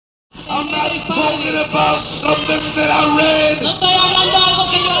I'm not talking about something that I read. No estoy hablando algo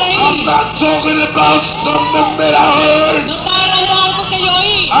que yo leí. I'm not talking about something that I heard. No estoy hablando algo que yo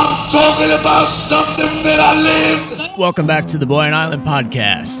oí. I'm talking about something that I lived. Welcome back to the Boy and Island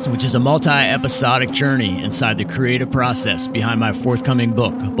podcast, which is a multi-episodic journey inside the creative process behind my forthcoming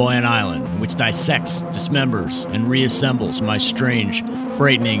book, Boy and Island, which dissects, dismembers, and reassembles my strange,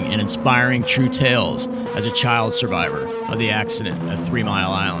 frightening, and inspiring true tales as a child survivor of the accident at 3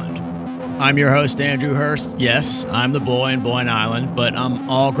 Mile Island. I'm your host, Andrew Hurst. Yes, I'm the boy in Boy and Island, but I'm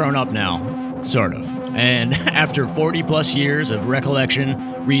all grown up now, sort of. And after 40 plus years of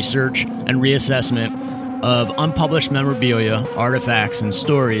recollection, research, and reassessment of unpublished memorabilia, artifacts, and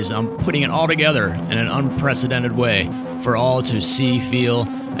stories, I'm putting it all together in an unprecedented way for all to see, feel,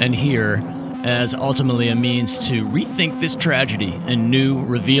 and hear, as ultimately a means to rethink this tragedy in new,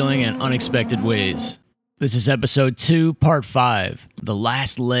 revealing, and unexpected ways. This is episode 2, part 5, the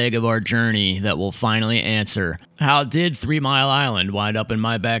last leg of our journey that will finally answer, how did 3 Mile Island wind up in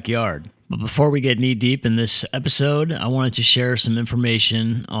my backyard? But before we get knee-deep in this episode, I wanted to share some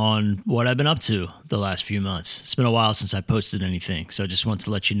information on what I've been up to the last few months. It's been a while since I posted anything, so I just want to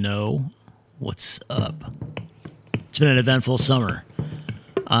let you know what's up. It's been an eventful summer.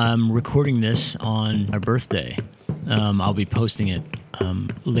 I'm recording this on my birthday. I'll be posting it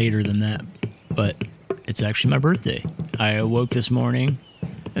later than that, but it's actually my birthday. I awoke this morning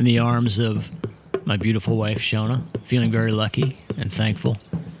in the arms of my beautiful wife, Shona, feeling very lucky and thankful.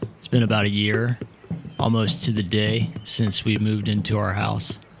 It's been about a year, almost to the day, since we moved into our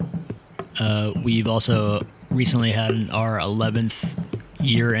house. We've also recently had our 11th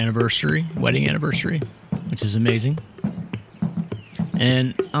year anniversary, wedding anniversary, which is amazing.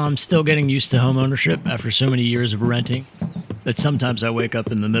 And I'm still getting used to home ownership after so many years of renting that sometimes I wake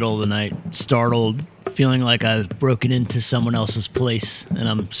up in the middle of the night, startled, feeling like I've broken into someone else's place and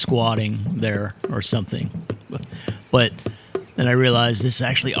I'm squatting there or something. But then I realized this is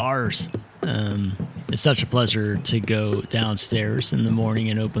actually ours. It's such a pleasure to go downstairs in the morning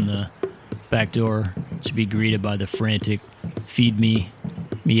and open the back door to be greeted by the frantic feed me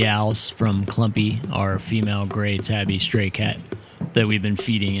meows from Clumpy, our female gray tabby stray cat that we've been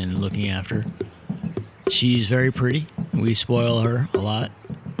feeding and looking after. She's very pretty. We spoil her a lot.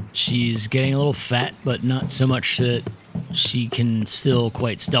 She's getting a little fat, but not so much that she can still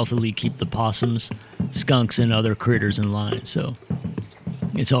quite stealthily keep the possums, skunks, and other critters in line, so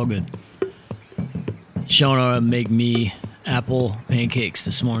it's all good. Shona made me apple pancakes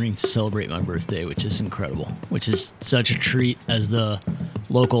this morning to celebrate my birthday, which is incredible, which is such a treat as the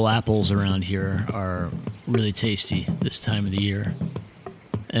local apples around here are really tasty this time of the year.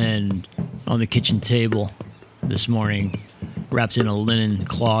 And on the kitchen table this morning, wrapped in a linen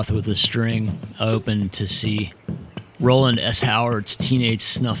cloth with a string, I opened to see Roland S. Howard's Teenage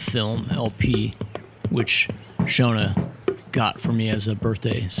Snuff Film LP, which Shona got for me as a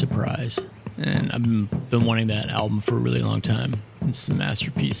birthday surprise. And I've been wanting that album for a really long time. It's a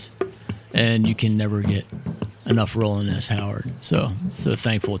masterpiece. And you can never get enough Roland S. Howard. So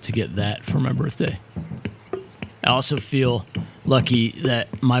thankful to get that for my birthday. I also feel lucky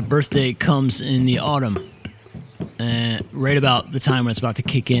that my birthday comes in the autumn, right about the time when it's about to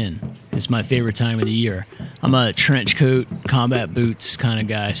kick in. It's my favorite time of the year. I'm a trench coat, combat boots kind of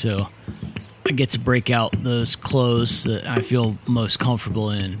guy, so I get to break out those clothes that I feel most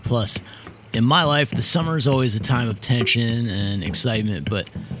comfortable in. Plus, in my life, the summer is always a time of tension and excitement, but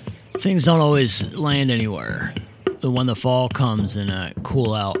things don't always land anywhere. But when the fall comes and I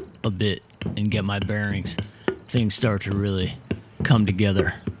cool out a bit and get my bearings, things start to really come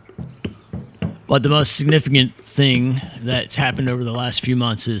together. But the most significant thing that's happened over the last few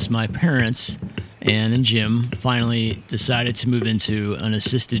months is my parents, Ann and Jim, finally decided to move into an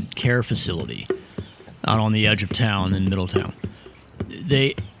assisted care facility out on the edge of town in Middletown.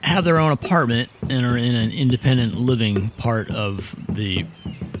 They have their own apartment and are in an independent living part of the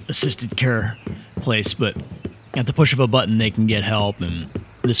assisted care place, but at the push of a button, they can get help, and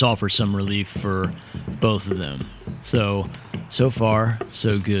this offers some relief for both of them. So far,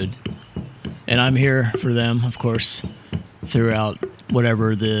 so good. And I'm here for them, of course, throughout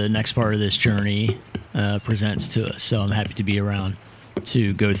whatever the next part of this journey presents to us. So I'm happy to be around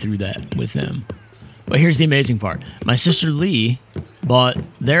to go through that with them. But here's the amazing part. My sister Lee bought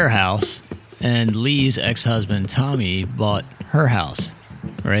their house, and Lee's ex-husband, Tommy, bought her house,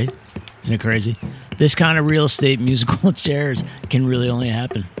 right? Isn't it crazy? This kind of real estate musical chairs can really only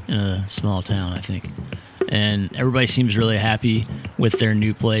happen in a small town, I think. And everybody seems really happy with their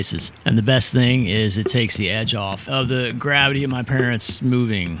new places. And the best thing is it takes the edge off of the gravity of my parents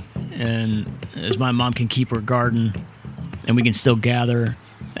moving. And as my mom can keep her garden, and we can still gather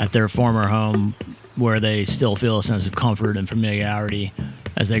at their former home where they still feel a sense of comfort and familiarity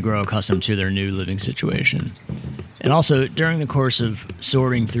as they grow accustomed to their new living situation. And also, during the course of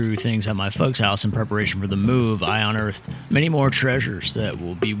sorting through things at my folks' house in preparation for the move, I unearthed many more treasures that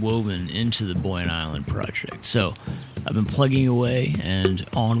will be woven into the Boyan Island project. So I've been plugging away and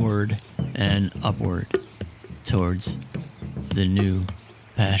onward and upward towards the new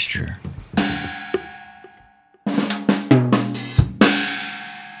pasture.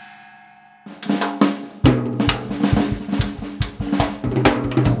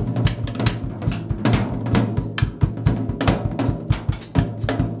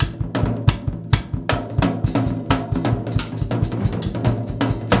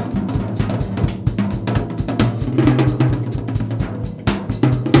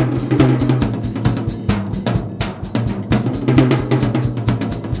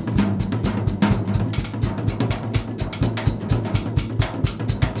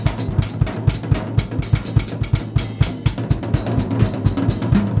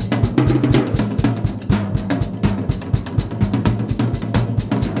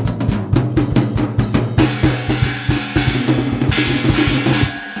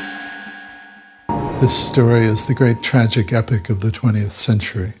 This story is the great tragic epic of the 20th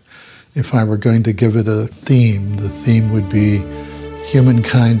century. If I were going to give it a theme, the theme would be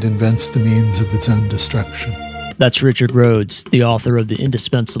humankind invents the means of its own destruction. That's Richard Rhodes, the author of the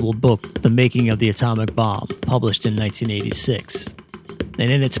indispensable book, The Making of the Atomic Bomb, published in 1986. And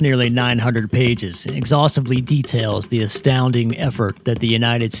in its nearly 900 pages, it exhaustively details the astounding effort that the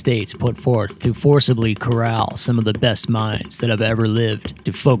United States put forth to forcibly corral some of the best minds that have ever lived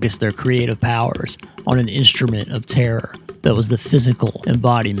to focus their creative powers on an instrument of terror that was the physical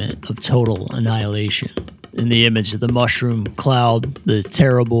embodiment of total annihilation. In the image of the mushroom cloud, the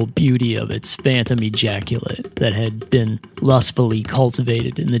terrible beauty of its phantom ejaculate that had been lustfully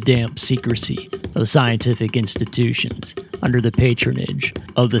cultivated in the damp secrecy of scientific institutions under the patronage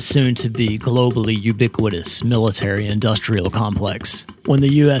of the soon-to-be globally ubiquitous military-industrial complex. When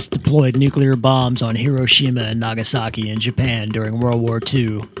the U.S. deployed nuclear bombs on Hiroshima and Nagasaki in Japan during World War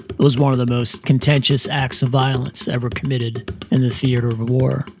II, it was one of the most contentious acts of violence ever committed in the theater of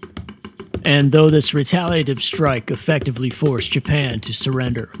war. And though this retaliative strike effectively forced Japan to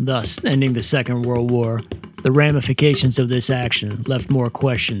surrender, thus ending the Second World War, the ramifications of this action left more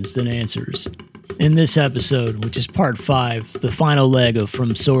questions than answers. In this episode, which is part 5, the final leg of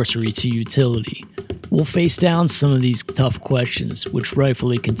From Sorcery to Utility, we'll face down some of these tough questions which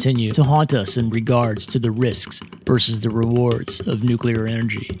rightfully continue to haunt us in regards to the risks versus the rewards of nuclear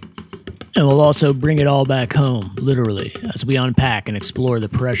energy. And we'll also bring it all back home, literally, as we unpack and explore the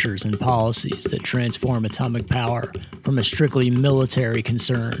pressures and policies that transform atomic power from a strictly military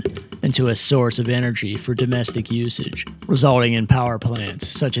concern into a source of energy for domestic usage, resulting in power plants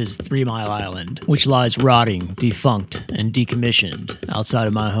such as 3 Mile Island, which lies rotting, defunct, and decommissioned outside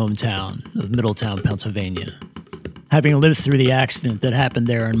of my hometown of Middletown, Pennsylvania. Having lived through the accident that happened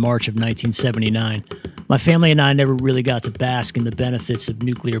there in March of 1979, my family and I never really got to bask in the benefits of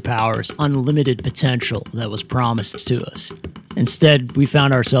nuclear power's unlimited potential that was promised to us. Instead, we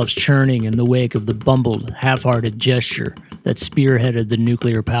found ourselves churning in the wake of the bumbled, half-hearted gesture that spearheaded the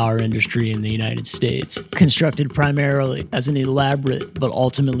nuclear power industry in the United States, constructed primarily as an elaborate but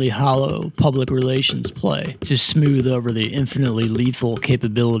ultimately hollow public relations play to smooth over the infinitely lethal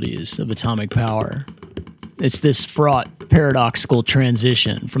capabilities of atomic power. It's this fraught, paradoxical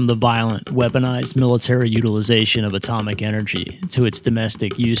transition from the violent, weaponized military utilization of atomic energy to its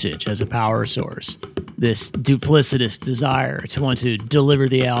domestic usage as a power source. This duplicitous desire to want to deliver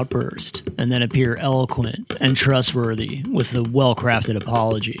the outburst and then appear eloquent and trustworthy with a well-crafted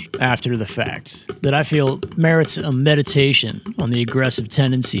apology after the fact that I feel merits a meditation on the aggressive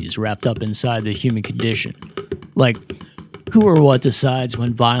tendencies wrapped up inside the human condition. Like, who or what decides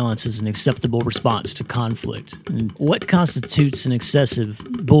when violence is an acceptable response to conflict? And what constitutes an excessive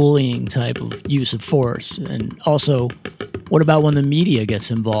bullying type of use of force? And also, what about when the media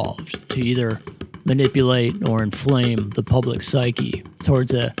gets involved to either manipulate or inflame the public psyche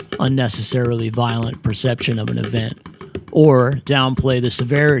towards an unnecessarily violent perception of an event? Or downplay the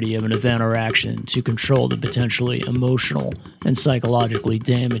severity of an event or action to control the potentially emotional and psychologically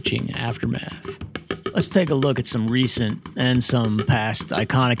damaging aftermath? Let's take a look at some recent and some past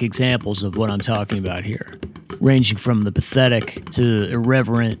iconic examples of what I'm talking about here, ranging from the pathetic to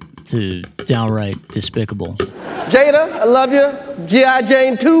irreverent to downright despicable. Jada, I love you. G.I.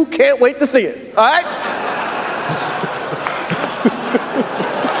 Jane 2, can't wait to see it. All right?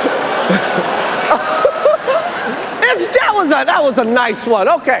 that was a nice one.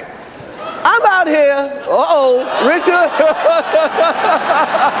 Okay. I'm out here. Richard.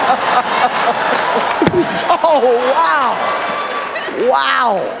 Oh,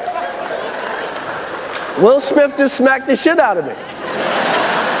 wow. Will Smith just smacked the shit out of me.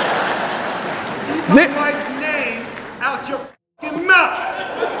 Keep my wife's name out your fucking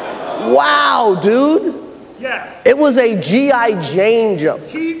mouth. Wow, dude. Yes. It was a G.I. Jane jump.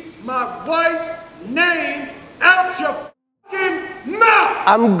 Keep my wife's name out your fucking mouth.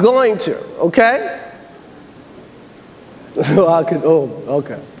 I'm going to, okay?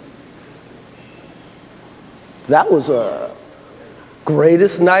 Okay. That was a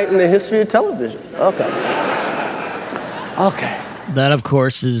greatest night in the history of television. Okay. That, of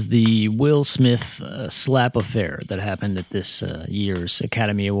course, is the Will Smith slap affair that happened at this year's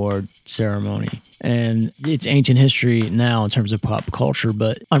Academy Award ceremony. And it's ancient history now in terms of pop culture,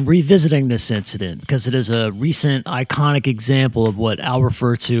 but I'm revisiting this incident because it is a recent iconic example of what I'll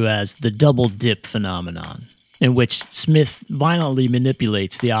refer to as the double dip phenomenon, in which Smith violently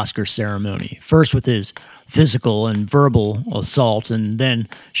manipulates the Oscar ceremony, first with his physical and verbal assault, and then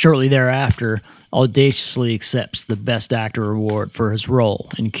shortly thereafter audaciously accepts the Best Actor award for his role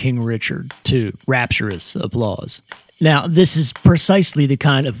in King Richard to rapturous applause. Now, this is precisely the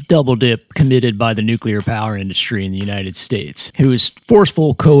kind of double dip committed by the nuclear power industry in the United States, whose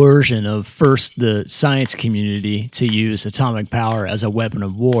forceful coercion of first the science community to use atomic power as a weapon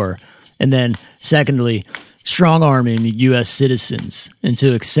of war, and then secondly, strong-arming U.S. citizens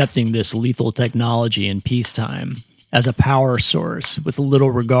into accepting this lethal technology in peacetime as a power source with little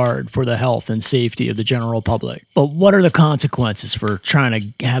regard for the health and safety of the general public. But what are the consequences for trying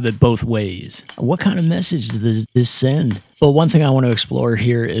to have it both ways? What kind of message does this send? But one thing I want to explore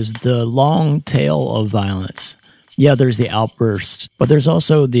here is the long tail of violence. Yeah, there's the outburst, but there's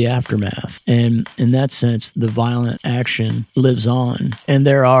also the aftermath. And in that sense, the violent action lives on. And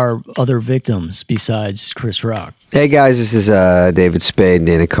there are other victims besides Chris Rock. Hey guys, this is David Spade and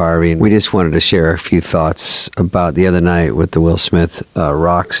Dana Carvey, and we just wanted to share a few thoughts about the other night with the Will Smith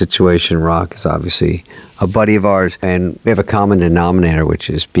Rock situation. Rock is obviously a buddy of ours, and we have a common denominator, which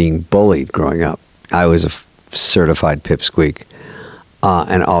is being bullied growing up. I was a certified pipsqueak.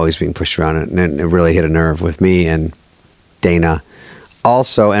 And always being pushed around, and it really hit a nerve with me and Dana.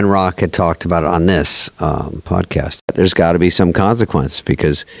 Also, and Rock had talked about it on this podcast. There's got to be some consequence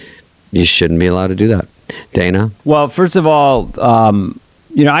because you shouldn't be allowed to do that. Dana? Well, first of all,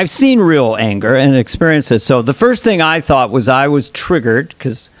 I've seen real anger and experienced it. So the first thing I thought was I was triggered,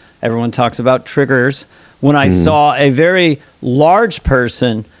 because everyone talks about triggers, when I saw a very large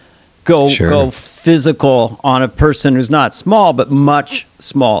person go physical on a person who's not small, but much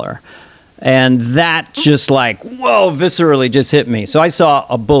smaller. And that just viscerally just hit me. So I saw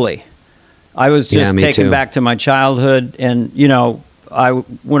a bully. I was just taken back to my childhood. And,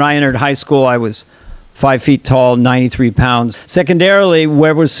 when I entered high school, I was 5 feet tall, 93 pounds. Secondarily,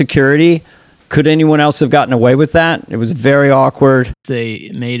 where was security? Could anyone else have gotten away with that? It was very awkward.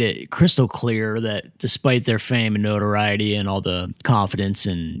 They made it crystal clear that despite their fame and notoriety and all the confidence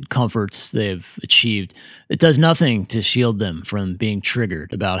and comforts they've achieved, it does nothing to shield them from being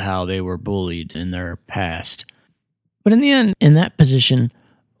triggered about how they were bullied in their past. But in the end, in that position,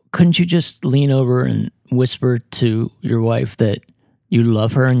 couldn't you just lean over and whisper to your wife that you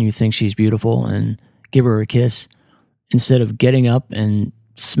love her and you think she's beautiful and give her a kiss instead of getting up and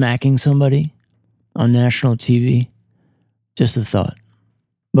smacking somebody on national TV? Just a thought.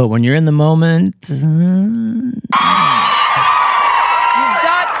 But when you're in the moment... You've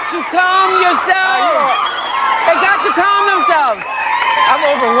got to calm yourself. They got to calm themselves. I'm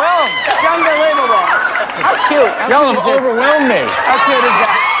overwhelmed. It's unbelievable. How cute. Y'all have overwhelmed me. How cute is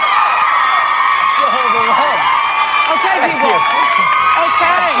that? You're overwhelmed. Okay, people.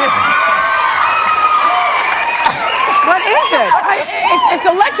 Okay. What is this? It's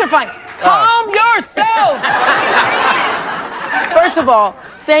electrifying. Calm yourselves. First of all,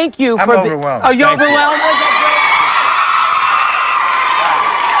 thank you for... I'm overwhelmed. Are you overwhelmed?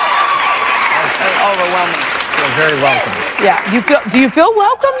 Overwhelming. You're very welcome. Yeah. Do you feel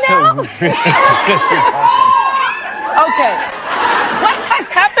welcome now? Okay. What has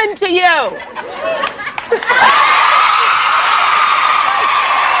happened to you?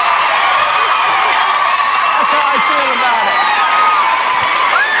 That's how I feel about it.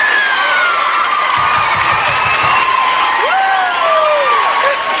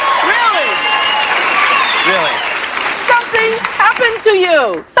 Something happened to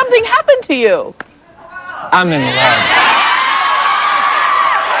you. Something happened to you. I'm in love.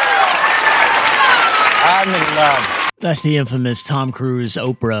 I'm in love. That's the infamous Tom Cruise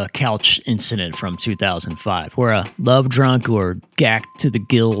Oprah couch incident from 2005, where a love-drunk or gacked to the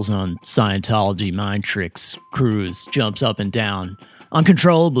gills on Scientology mind tricks Cruise jumps up and down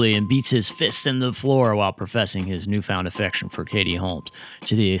uncontrollably and beats his fists into the floor while professing his newfound affection for Katie Holmes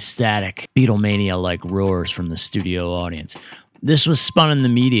to the ecstatic Beatlemania-like roars from the studio audience. This was spun in the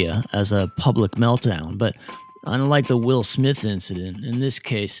media as a public meltdown, but unlike the Will Smith incident, in this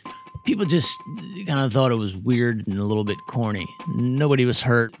case, people just kind of thought it was weird and a little bit corny. Nobody was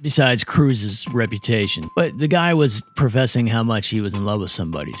hurt besides Cruise's reputation. But the guy was professing how much he was in love with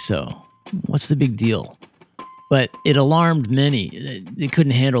somebody, so what's the big deal? But it alarmed many. They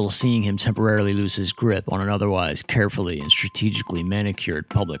couldn't handle seeing him temporarily lose his grip on an otherwise carefully and strategically manicured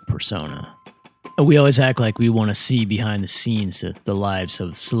public persona. We always act like we want to see behind the scenes of the lives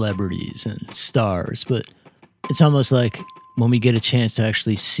of celebrities and stars, but it's almost like when we get a chance to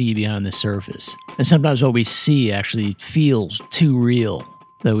actually see beyond the surface. And sometimes what we see actually feels too real,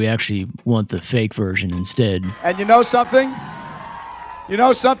 that we actually want the fake version instead. And you know something? You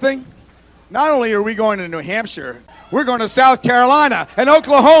know something? Not only are we going to New Hampshire, we're going to South Carolina and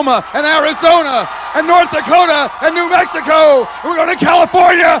Oklahoma and Arizona and North Dakota and New Mexico. And we're going to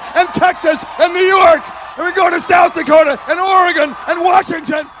California and Texas and New York. And we're going to South Dakota and Oregon and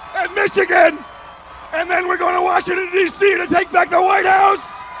Washington and Michigan. And then we're going to Washington, D.C. to take back the White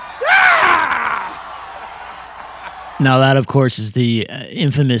House. Yeah! Now that, of course, is the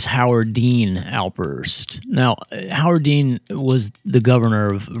infamous Howard Dean outburst. Now, Howard Dean was the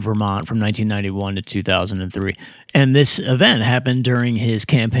governor of Vermont from 1991 to 2003. And this event happened during his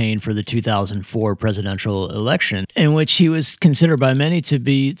campaign for the 2004 presidential election, in which he was considered by many to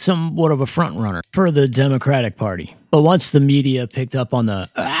be somewhat of a frontrunner for the Democratic Party. But once the media picked up on the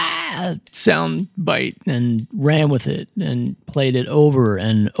sound bite and ran with it and played it over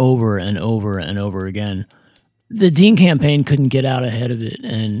and over and over and over again, the Dean campaign couldn't get out ahead of it,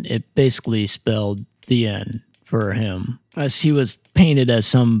 and it basically spelled the end for him, as he was painted as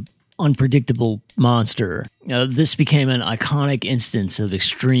some unpredictable monster. This became an iconic instance of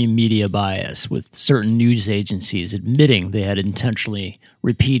extreme media bias, with certain news agencies admitting they had intentionally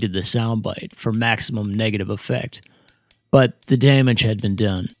repeated the soundbite for maximum negative effect. But the damage had been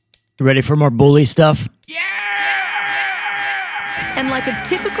done. Ready for more bully stuff? And like a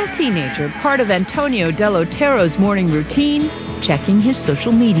typical teenager, part of Antonio Dell'Otero's morning routine, checking his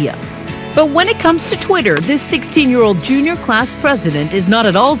social media. But when it comes to Twitter, this 16-year-old junior class president is not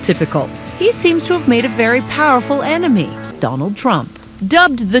at all typical. He seems to have made a very powerful enemy, Donald Trump.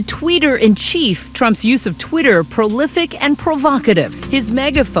 Dubbed the tweeter-in-chief, Trump's use of Twitter prolific and provocative. His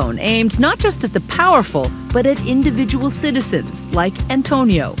megaphone aimed not just at the powerful, but at individual citizens like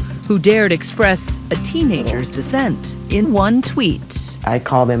Antonio, who dared express a teenager's dissent in one tweet. I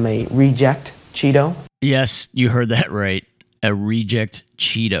called him a reject Cheeto. Yes, you heard that right. A reject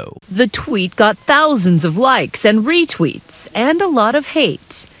Cheeto. The tweet got thousands of likes and retweets and a lot of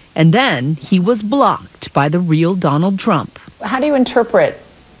hate. And then he was blocked by the real Donald Trump. How do you interpret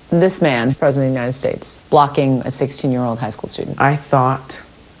this man, President of the United States, blocking a 16-year-old high school student? I thought,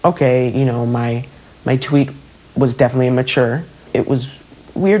 okay, my tweet was definitely immature. It was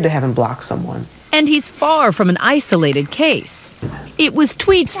weird to have him block someone. And he's far from an isolated case. It was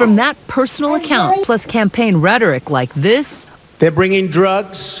tweets from that personal account, plus campaign rhetoric like this. They're bringing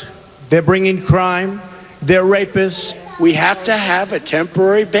drugs, they're bringing crime, they're rapists. We have to have a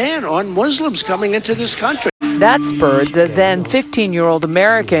temporary ban on Muslims coming into this country. That spurred the then 15-year-old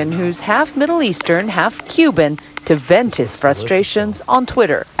American, who's half Middle Eastern, half Cuban, to vent his frustrations on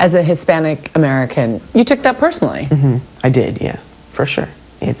Twitter. As a Hispanic American, you took that personally? Mm-hmm. I did, yeah, for sure.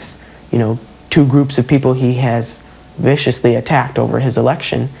 It's, two groups of people he has viciously attacked over his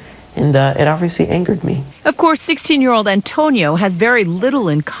election, and it obviously angered me. Of course, 16-year-old Antonio has very little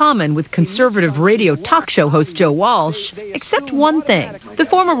in common with conservative radio talk show host Joe Walsh, except one thing. The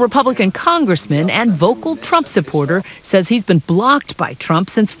former Republican congressman and vocal Trump supporter says he's been blocked by Trump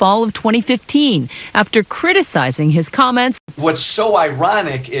since fall of 2015 after criticizing his comments. What's so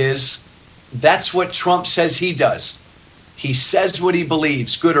ironic is that's what Trump says he does. He says what he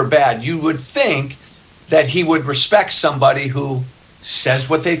believes, good or bad. You would think that he would respect somebody who says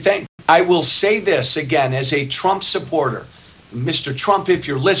what they think. I will say this again, as a Trump supporter, Mr. Trump, if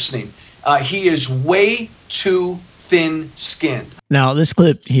you're listening, he is way too thin-skinned. Now, this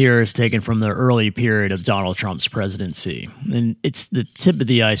clip here is taken from the early period of Donald Trump's presidency, and it's the tip of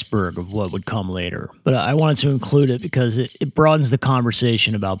the iceberg of what would come later. But I wanted to include it because it broadens the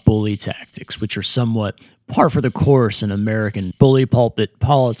conversation about bully tactics, which are somewhat par for the course in American bully pulpit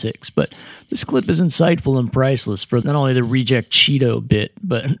politics. But this clip is insightful and priceless for not only the reject Cheeto bit,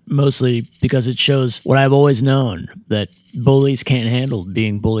 but mostly because it shows what I've always known, that bullies can't handle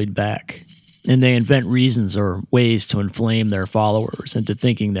being bullied back. And they invent reasons or ways to inflame their followers into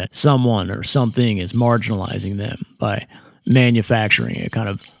thinking that someone or something is marginalizing them by manufacturing a kind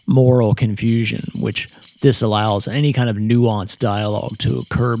of moral confusion, which disallows any kind of nuanced dialogue to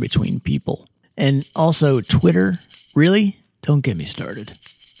occur between people. And also, Twitter, really? Don't get me started.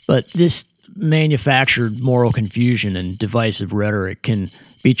 But this manufactured moral confusion and divisive rhetoric can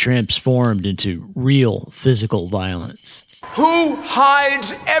be transformed into real physical violence. Who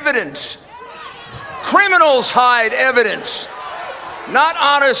hides evidence? Criminals hide evidence, not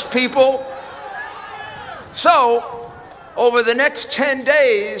honest people. So, over the next 10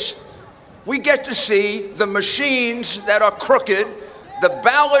 days, we get to see the machines that are crooked, the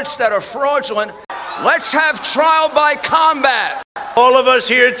ballots that are fraudulent. Let's have trial by combat. All of us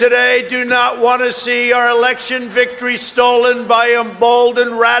here today do not want to see our election victory stolen by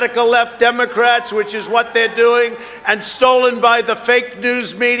emboldened radical left Democrats, which is what they're doing, and stolen by the fake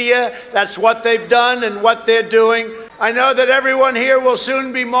news media. That's what they've done and what they're doing. I know that everyone here will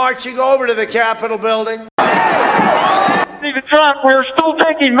soon be marching over to the Capitol building. President Trump, we're still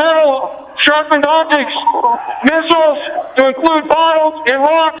taking metal sharpened objects, missiles, to include bottles and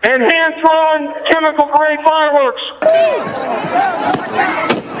rocks, and hand-thrown chemical-grade fireworks.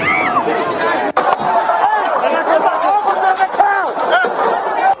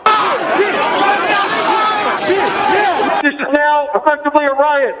 This is now effectively a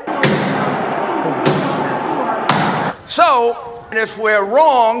riot. So, if we're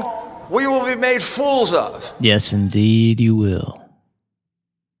wrong, we will be made fools of. Yes, indeed you will.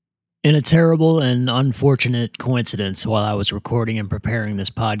 In a terrible and unfortunate coincidence, while I was recording and preparing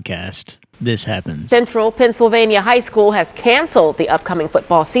this podcast, this happens. Central Pennsylvania High School has canceled the upcoming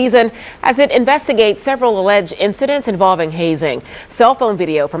football season as it investigates several alleged incidents involving hazing. Cell phone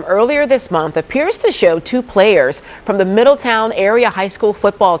video from earlier this month appears to show two players from the Middletown area high school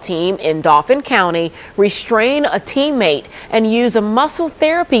football team in Dauphin County restrain a teammate and use a muscle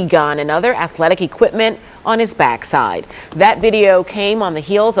therapy gun and other athletic equipment on his backside. That video came on the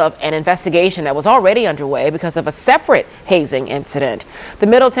heels of an investigation that was already underway because of a separate hazing incident. The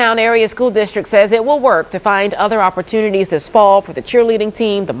Middletown Area School District says it will work to find other opportunities this fall for the cheerleading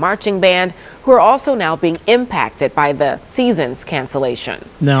team, the marching band, who are also now being impacted by the season's cancellation.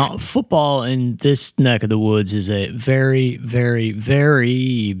 Now, football in this neck of the woods is a very, very,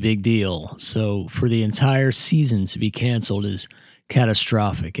 very big deal. So for the entire season to be canceled is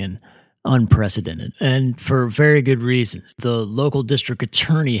catastrophic and unprecedented, and for very good reasons. The local district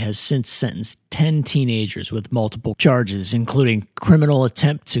attorney has since sentenced 10 teenagers with multiple charges, including criminal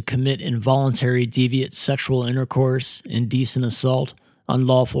attempt to commit involuntary deviant sexual intercourse, indecent assault,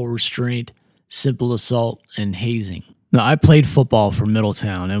 unlawful restraint, simple assault, and hazing. Now, I played football for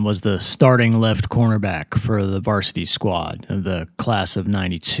Middletown and was the starting left cornerback for the varsity squad of the class of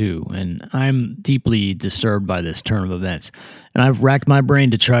 92, and I'm deeply disturbed by this turn of events. And I've racked my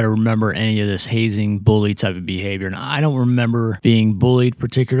brain to try to remember any of this hazing, bully type of behavior, and I don't remember being bullied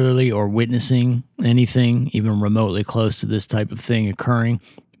particularly or witnessing anything even remotely close to this type of thing occurring.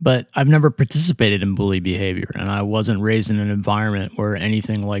 But I've never participated in bully behavior, and I wasn't raised in an environment where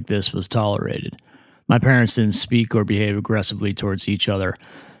anything like this was tolerated. My parents didn't speak or behave aggressively towards each other,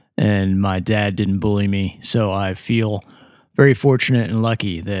 and my dad didn't bully me, so I feel very fortunate and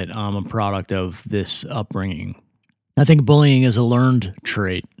lucky that I'm a product of this upbringing. I think bullying is a learned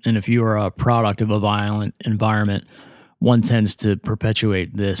trait, and if you are a product of a violent environment, one tends to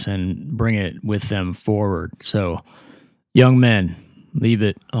perpetuate this and bring it with them forward. So, young men, leave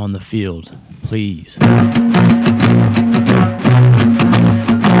it on the field, please.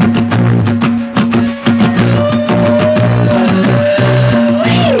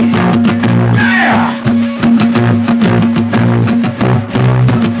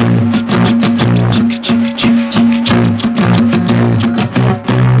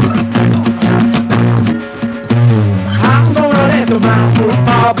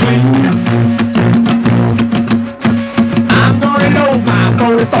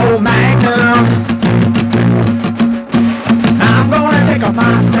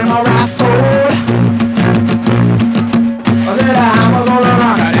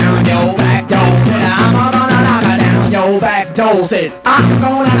 I'm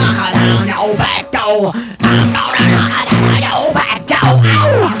gonna knock her down your back door. I'm gonna knock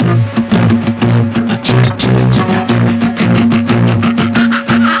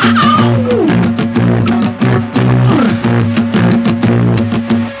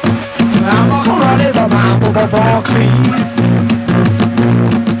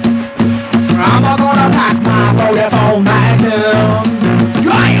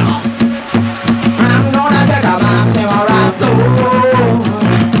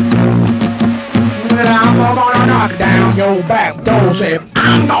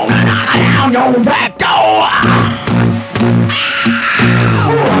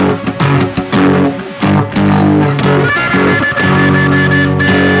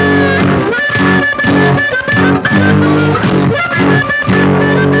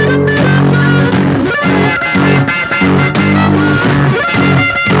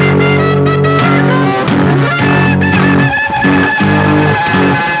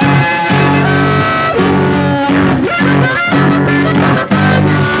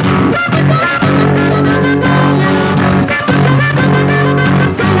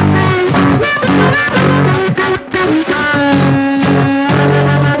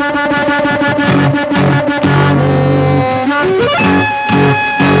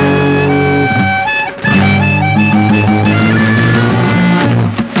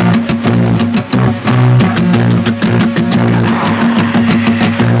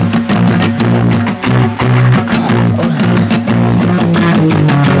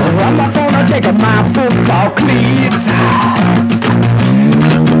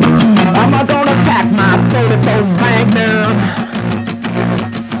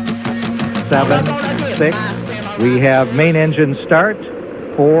 7, 6. We have main engine start.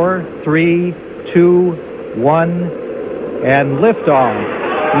 4, 3, 2, 1, and liftoff.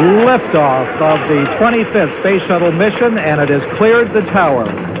 Liftoff of the 25th Space Shuttle mission, and it has cleared the tower.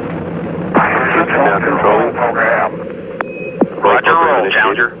 Now controlling. Roger, roll,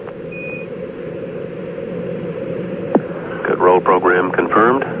 Challenger. Good roll program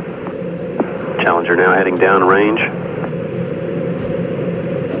confirmed. Challenger now heading down range.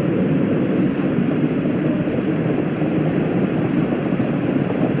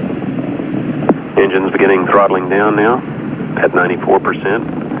 Engines beginning throttling down now at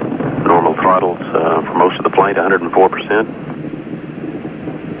 94%. Normal throttles for most of the flight, 104%.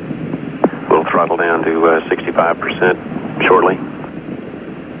 We'll throttle down to 65% shortly.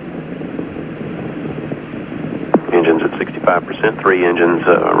 Engines at 65%. 3 engines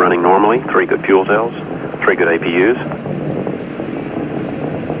running normally. 3 good fuel cells. 3 good APUs.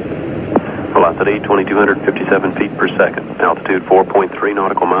 Velocity 2,257 feet per second. Altitude 4.3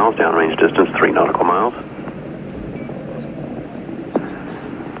 nautical miles. Downrange distance 3 nautical miles.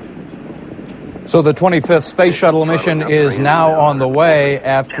 So the 25th Space Shuttle mission is now on the way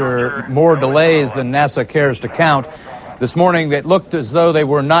after more delays than NASA cares to count. This morning it looked as though they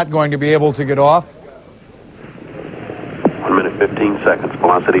were not going to be able to get off. 1 minute 15 seconds.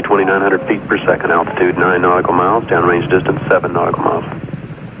 Velocity 2,900 feet per second. Altitude 9 nautical miles. Downrange distance 7 nautical miles.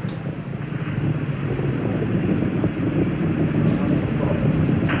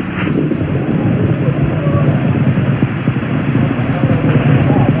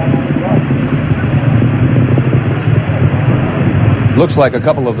 Looks like a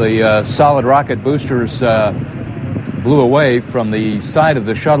couple of the solid rocket boosters blew away from the side of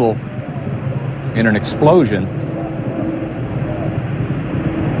the shuttle in an explosion.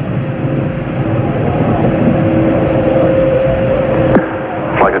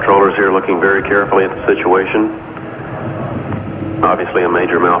 Flight controllers here looking very carefully at the situation. Obviously a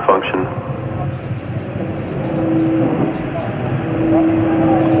major malfunction.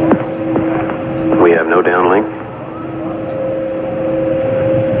 We have no downlink.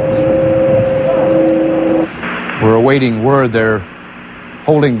 We're awaiting word. They're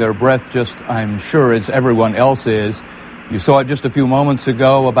holding their breath just, I'm sure, as everyone else is. You saw it just a few moments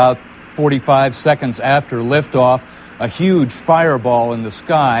ago, about 45 seconds after liftoff, a huge fireball in the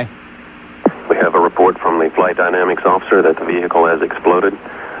sky. We have a report from the flight dynamics officer that the vehicle has exploded.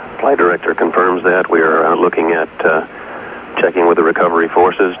 Flight director confirms that. We are looking at checking with the recovery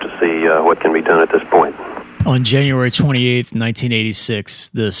forces to see what can be done at this point. On January 28, 1986,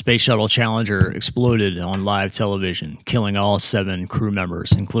 the Space Shuttle Challenger exploded on live television, killing all 7 crew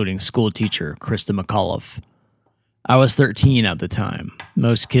members, including school teacher Christa McAuliffe. I was 13 at the time.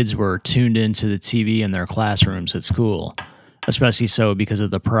 Most kids were tuned into the TV in their classrooms at school, especially so because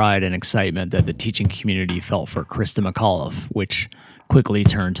of the pride and excitement that the teaching community felt for Christa McAuliffe, which quickly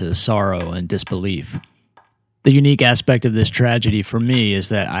turned to sorrow and disbelief. The unique aspect of this tragedy for me is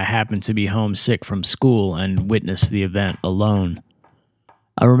that I happened to be homesick from school and witnessed the event alone.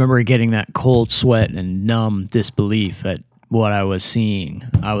 I remember getting that cold sweat and numb disbelief at what I was seeing.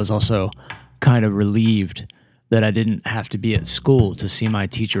 I was also kind of relieved that I didn't have to be at school to see my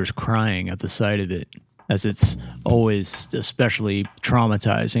teachers crying at the sight of it, as it's always especially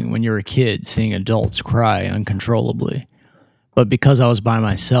traumatizing when you're a kid seeing adults cry uncontrollably. But because I was by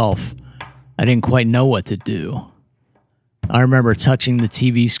myself, I didn't quite know what to do. I remember touching the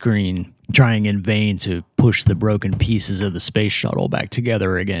TV screen, trying in vain to push the broken pieces of the space shuttle back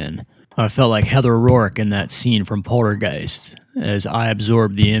together again. I felt like Heather Rourke in that scene from Poltergeist, as I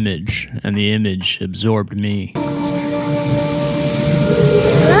absorbed the image, and the image absorbed me.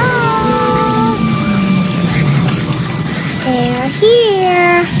 They're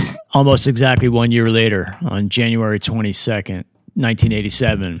here. Almost exactly 1 year later, on January 22nd,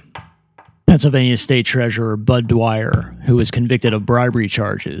 1987, Pennsylvania State Treasurer Bud Dwyer, who was convicted of bribery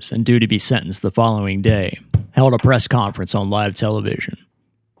charges and due to be sentenced the following day, held a press conference on live television.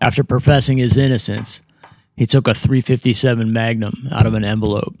 After professing his innocence, he took a .357 Magnum out of an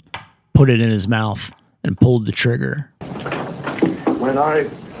envelope, put it in his mouth, and pulled the trigger. No.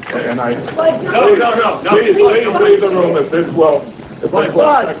 Please leave the room if this will. Don't.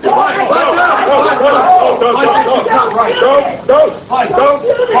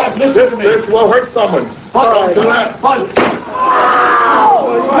 This will hurt someone. Don't do that.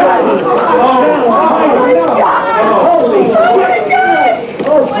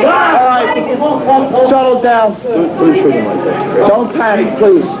 Settle down. Don't panic,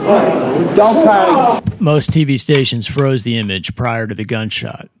 please. Don't panic. Most TV stations froze the image prior to the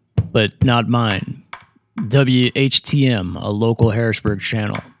gunshot, but not mine. WHTM, a local Harrisburg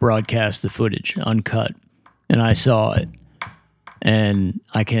channel, broadcast the footage, uncut, and I saw it, and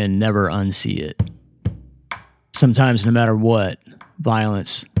I can never unsee it. Sometimes, no matter what,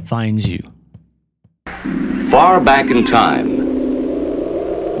 violence finds you. Far back in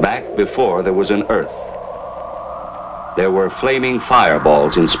time, back before there was an Earth, there were flaming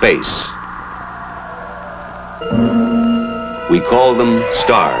fireballs in space. We call them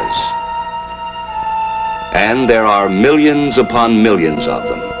stars. And there are millions upon millions of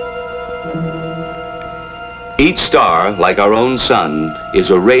them. Each star, like our own sun, is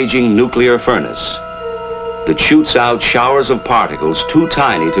a raging nuclear furnace that shoots out showers of particles too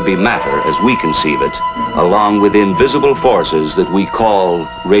tiny to be matter as we conceive it, along with invisible forces that we call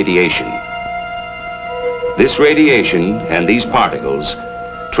radiation. This radiation and these particles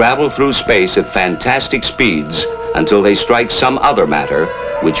travel through space at fantastic speeds until they strike some other matter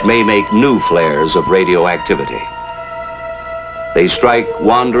which may make new flares of radioactivity. They strike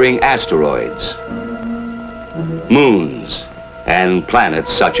wandering asteroids, moons, and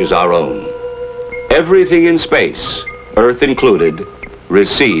planets such as our own. Everything in space, Earth included,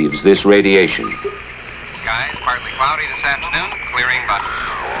 receives this radiation. Skies partly cloudy this afternoon, clearing by...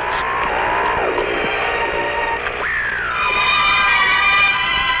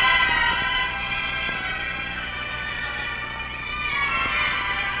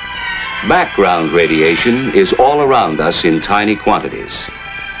 Background radiation is all around us in tiny quantities.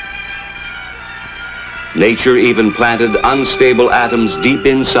 Nature even planted unstable atoms deep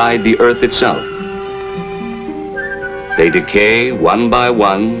inside the Earth itself. They decay one by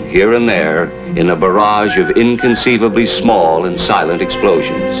one, here and there, in a barrage of inconceivably small and silent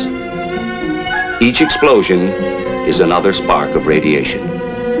explosions. Each explosion is another spark of radiation.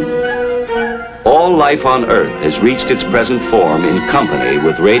 All life on Earth has reached its present form in company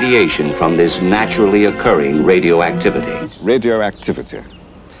with radiation from this naturally occurring radioactivity. Radioactivity.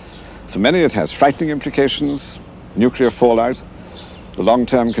 For many, it has frightening implications: nuclear fallout, the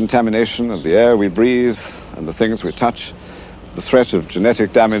long-term contamination of the air we breathe and the things we touch, the threat of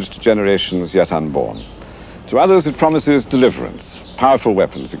genetic damage to generations yet unborn. To others, it promises deliverance, powerful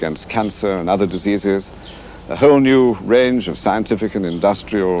weapons against cancer and other diseases, a whole new range of scientific and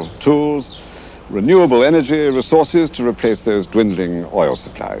industrial tools, renewable energy resources to replace those dwindling oil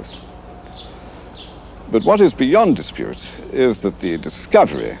supplies. But what is beyond dispute is that the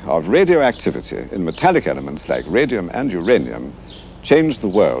discovery of radioactivity in metallic elements like radium and uranium changed the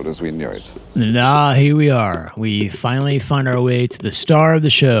world as we knew it. And here we are. We finally find our way to the star of the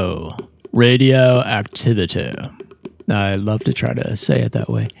show, radioactivity. I love to try to say it that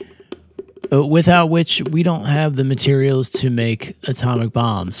way. Without which we don't have the materials to make atomic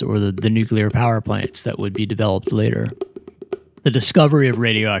bombs or the nuclear power plants that would be developed later. The discovery of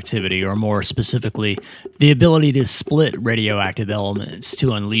radioactivity, or more specifically, the ability to split radioactive elements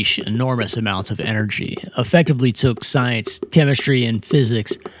to unleash enormous amounts of energy, effectively took science, chemistry, and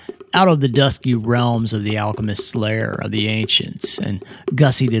physics out of the dusky realms of the alchemist's lair of the ancients and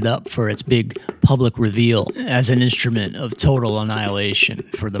gussied it up for its big public reveal as an instrument of total annihilation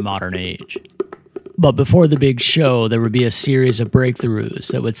for the modern age. But before the big show, there would be a series of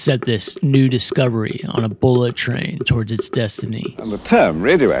breakthroughs that would set this new discovery on a bullet train towards its destiny. And the term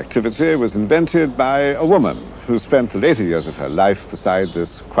radioactivity was invented by a woman who spent the later years of her life beside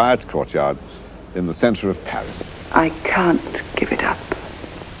this quiet courtyard in the center of Paris. I can't give it up.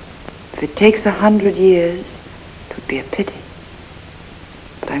 If it takes 100 years, it would be a pity.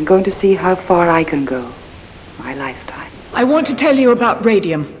 But I'm going to see how far I can go, my lifetime. I want to tell you about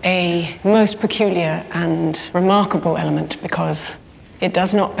radium, a most peculiar and remarkable element because it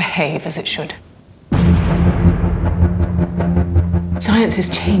does not behave as it should. Science is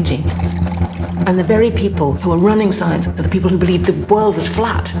changing, and the very people who are running science are the people who believe the world is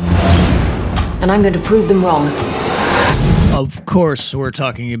flat. And I'm going to prove them wrong. Of course, we're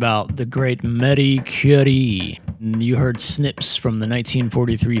talking about the great Marie Curie. You heard snips from the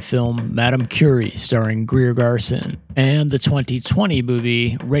 1943 film Madame Curie, starring Greer Garson, and the 2020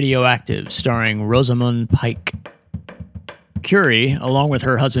 movie Radioactive, starring Rosamund Pike. Curie, along with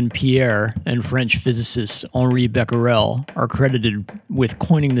her husband Pierre and French physicist Henri Becquerel, are credited with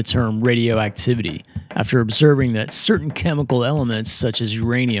coining the term radioactivity after observing that certain chemical elements, such as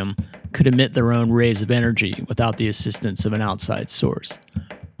uranium, could emit their own rays of energy without the assistance of an outside source.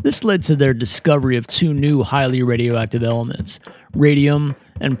 This led to their discovery of two new highly radioactive elements, radium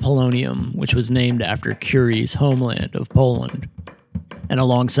and polonium, which was named after Curie's homeland of Poland. And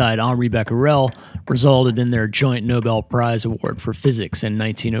alongside Henri Becquerel, resulted in their joint Nobel Prize Award for Physics in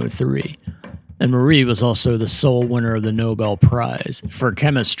 1903. And Marie was also the sole winner of the Nobel Prize for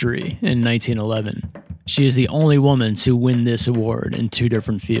Chemistry in 1911. She is the only woman to win this award in 2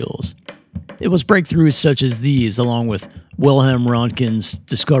 different fields. It was breakthroughs such as these, along with Wilhelm Röntgen's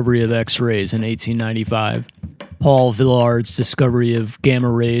discovery of X-rays in 1895, Paul Villard's discovery of gamma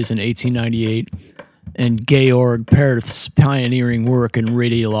rays in 1898, and Georg Perth's pioneering work in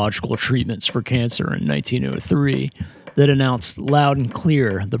radiological treatments for cancer in 1903 that announced loud and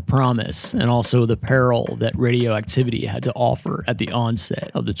clear the promise and also the peril that radioactivity had to offer at the onset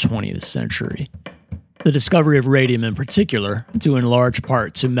of the 20th century. The discovery of radium in particular, due in large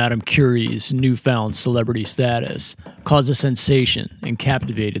part to Madame Curie's newfound celebrity status, caused a sensation and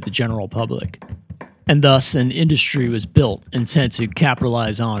captivated the general public. And thus, an industry was built intent to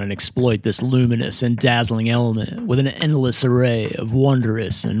capitalize on and exploit this luminous and dazzling element with an endless array of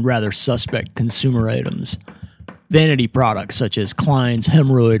wondrous and rather suspect consumer items. Vanity products such as Klein's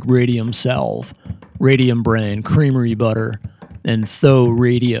Hemorrhoid Radium Salve, Radium Brain Creamery Butter, and Tho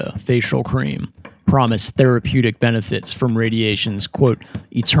Radia Facial Cream promise therapeutic benefits from radiation's, quote,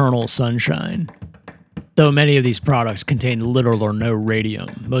 eternal sunshine. Though many of these products contain little or no radium,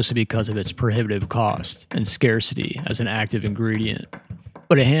 mostly because of its prohibitive cost and scarcity as an active ingredient.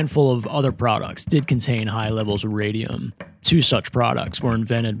 But a handful of other products did contain high levels of radium. 2 such products were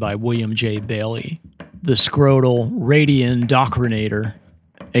invented by William J. Bailey. The scrotal Radiandocrinator,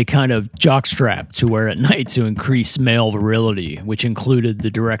 a kind of jockstrap to wear at night to increase male virility, which included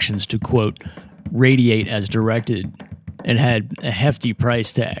the directions to, quote, radiate as directed, and had a hefty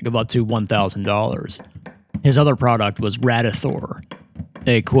price tag of up to $1,000. His other product was Radithor,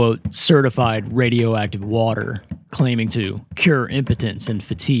 a, quote, certified radioactive water, claiming to cure impotence and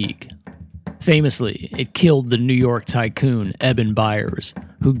fatigue. Famously, it killed the New York tycoon Eben Byers,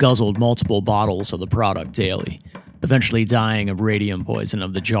 who guzzled multiple bottles of the product daily, eventually dying of radium poison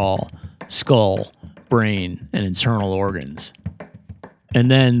of the jaw, skull, brain, and internal organs. And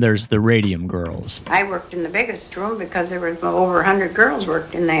then there's the Radium Girls. I worked in the biggest room because there was over 100 girls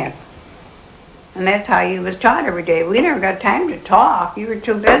worked in that. And that's how you was taught every day. We never got time to talk. You were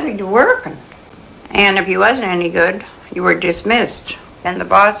too busy to work. And if you wasn't any good, you were dismissed. And the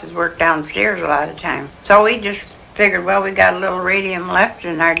bosses worked downstairs a lot of time. So we just figured, well, we got a little radium left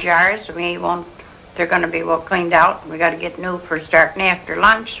in our jars. They're going to be well cleaned out. We got to get new for starting after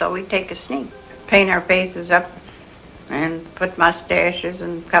lunch, so we take a sneak. Paint our faces up and put mustaches,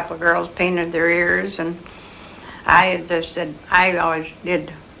 and a couple of girls painted their ears. And I always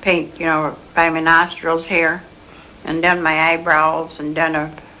did paint, by my nostrils here, and done my eyebrows, and done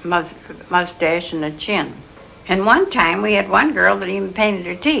a mustache and a chin. And one time we had one girl that even painted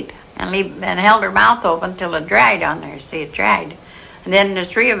her teeth and held her mouth open till it dried on there. See, it dried. And then the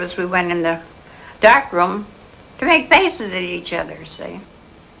 3 of us, we went in the dark room to make faces at each other, see.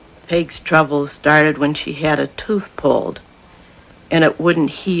 Peg's trouble started when she had a tooth pulled, and it wouldn't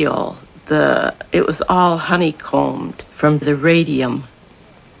heal. It was all honeycombed from the radium.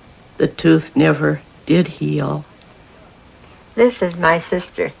 The tooth never did heal. This is my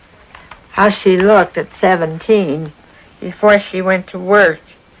sister. How she looked at 17 before she went to work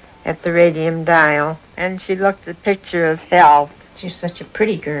at the radium dial, and she looked a picture of health. She's such a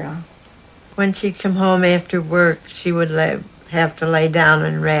pretty girl. When she'd come home after work, she would have to lay down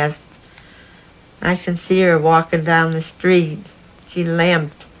and rest. I can see her walking down the street. She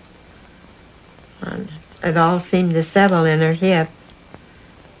limped. And it all seemed to settle in her hip.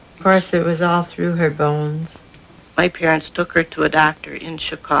 Of course, it was all through her bones. My parents took her to a doctor in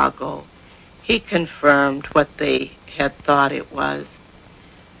Chicago. He confirmed what they had thought it was.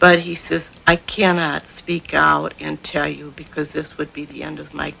 But he says, I cannot speak out and tell you because this would be the end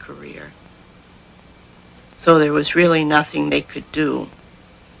of my career. So there was really nothing they could do.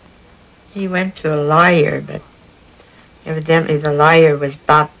 He went to a lawyer, but evidently the lawyer was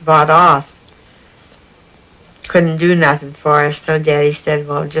bought off. Couldn't do nothing for us, so Daddy said,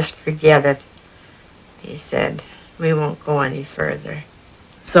 well, just forget it. He said, we won't go any further.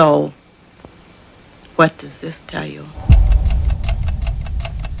 So, what does this tell you?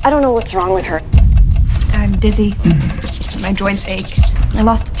 I don't know what's wrong with her. I'm dizzy. My joints ache. I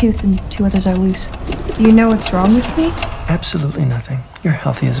lost a tooth and 2 others are loose. Do you know what's wrong with me? Absolutely nothing. You're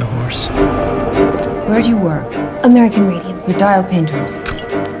healthy as a horse. Where do you work? American Radium. We're dial painters.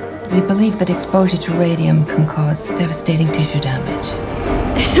 We believe that exposure to radium can cause devastating tissue damage.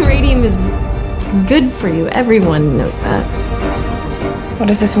 Radium is good for you. Everyone knows that. What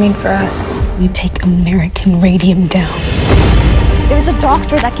does this mean for us? We take American Radium down. There's a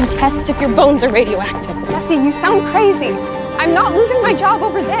doctor that can test if your bones are radioactive. Bessie, you sound crazy. I'm not losing my job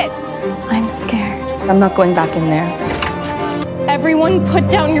over this. I'm scared. I'm not going back in there. Everyone put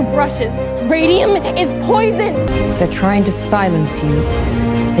down your brushes. Radium is poison. They're trying to silence you.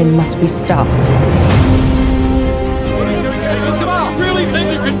 They must be stopped. Really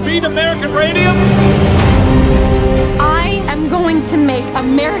think you can beat American Radium? I am going to make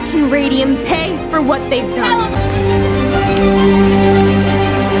American Radium pay for what they've done.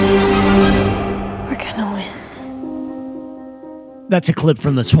 We're gonna win. That's a clip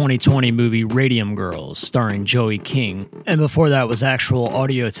from the 2020 movie Radium Girls, starring Joey King. And before that was actual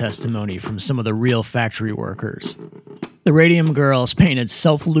audio testimony from some of the real factory workers. The Radium Girls painted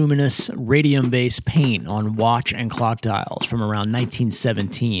self-luminous, radium-based paint on watch and clock dials from around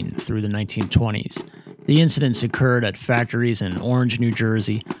 1917 through the 1920s. The incidents occurred at factories in Orange, New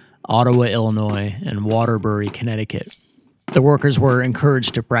Jersey, Ottawa, Illinois, and Waterbury, Connecticut. The workers were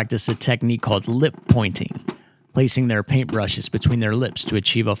encouraged to practice a technique called lip pointing, placing their paintbrushes between their lips to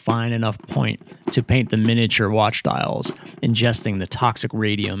achieve a fine enough point to paint the miniature watch dials, ingesting the toxic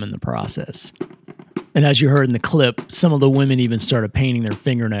radium in the process. And as you heard in the clip, some of the women even started painting their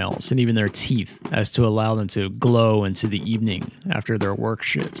fingernails and even their teeth as to allow them to glow into the evening after their work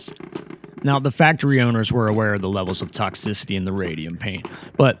shifts. Now, the factory owners were aware of the levels of toxicity in the radium paint,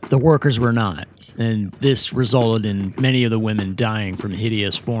 but the workers were not, and this resulted in many of the women dying from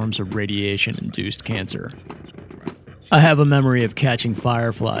hideous forms of radiation-induced cancer. I have a memory of catching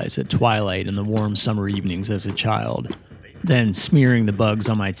fireflies at twilight in the warm summer evenings as a child, then smearing the bugs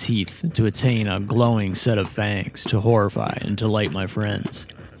on my teeth to attain a glowing set of fangs to horrify and delight my friends.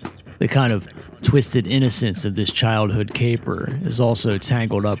 The kind of twisted innocence of this childhood caper is also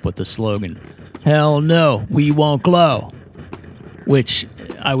tangled up with the slogan, "Hell no, we won't glow," which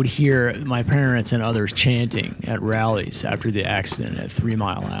I would hear my parents and others chanting at rallies after the accident at 3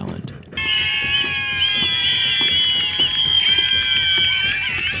 Mile Island.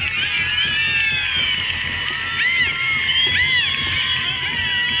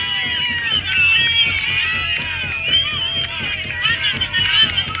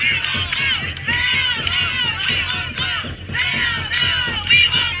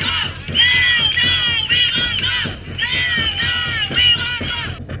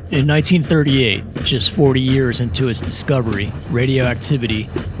 In 1938, just 40 years into its discovery, radioactivity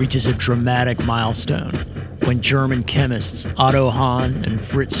reaches a dramatic milestone when German chemists Otto Hahn and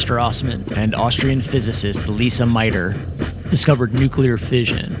Fritz Strassmann and Austrian physicist Lisa Meitner discovered nuclear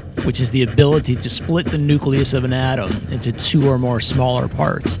fission, which is the ability to split the nucleus of an atom into 2 or more smaller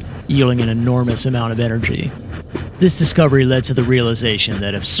parts, yielding an enormous amount of energy. This discovery led to the realization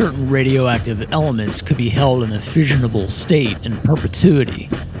that if certain radioactive elements could be held in a fissionable state in perpetuity,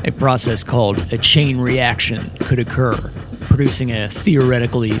 a process called a chain reaction could occur, producing a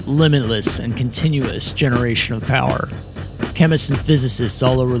theoretically limitless and continuous generation of power. Chemists and physicists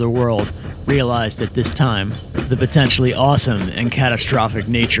all over the world realized at this time the potentially awesome and catastrophic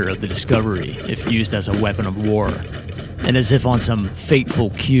nature of the discovery if used as a weapon of war. And as if on some fateful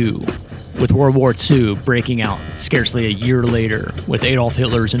cue, with World War II breaking out scarcely a year later with Adolf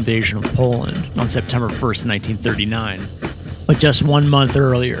Hitler's invasion of Poland on September 1st, 1939. But just 1 month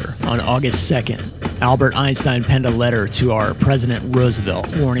earlier, on August 2nd, Albert Einstein penned a letter to our President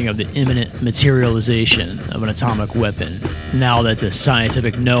Roosevelt warning of the imminent materialization of an atomic weapon, now that the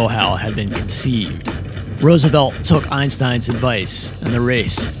scientific know-how had been conceived. Roosevelt took Einstein's advice, and the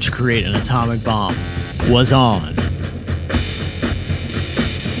race to create an atomic bomb was on.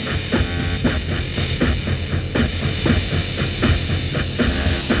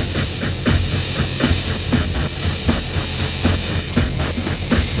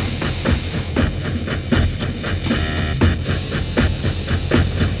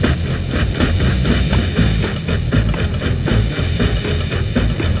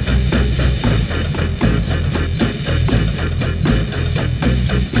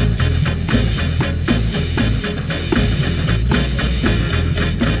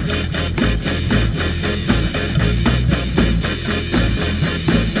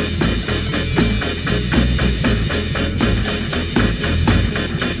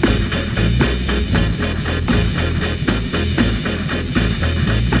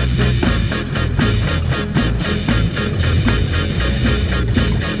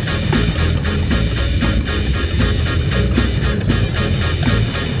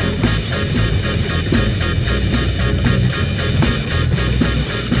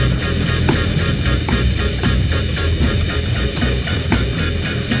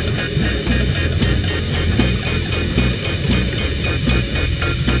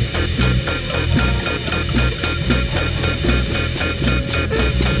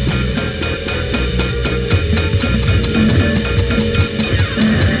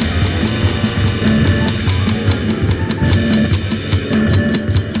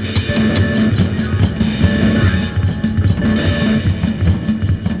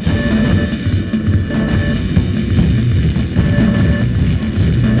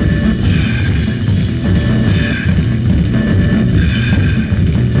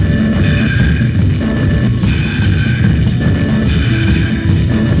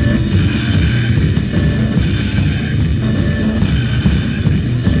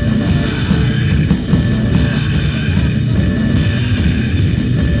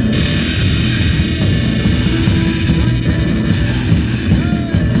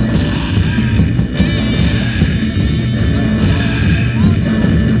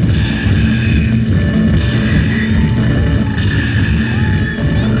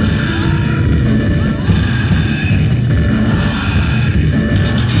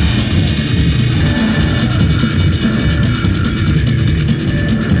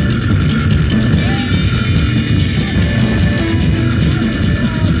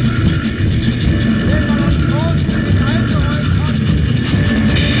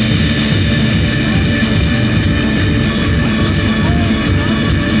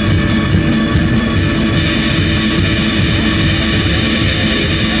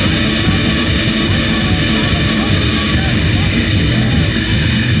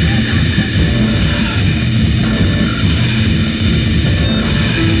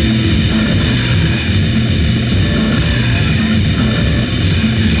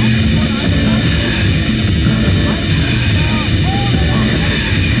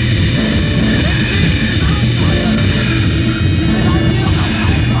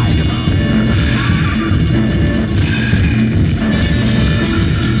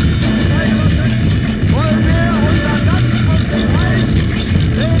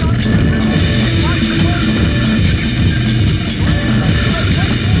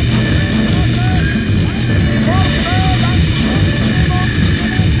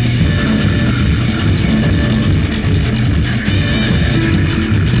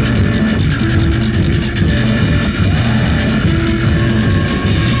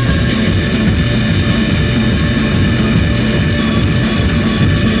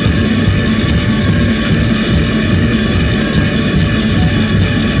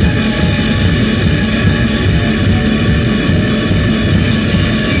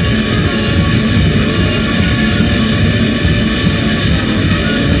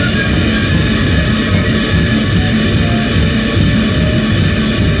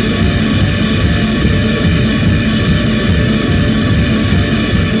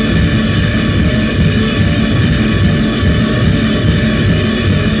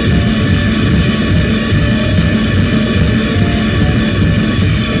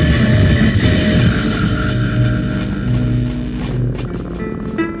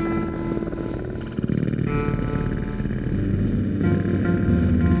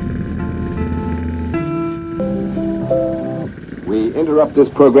 interrupt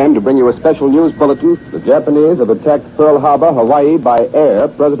this program to bring you a special news bulletin. The Japanese have attacked Pearl Harbor, Hawaii, by air,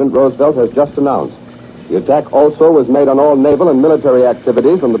 President Roosevelt has just announced. The attack also was made on all naval and military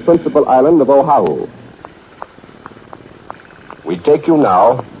activities on the principal island of Oahu. We take you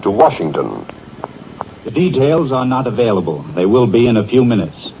now to Washington. The details are not available. They will be in a few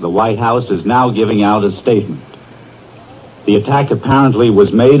minutes. The White House is now giving out a statement. The attack apparently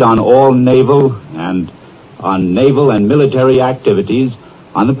was made on all naval and military activities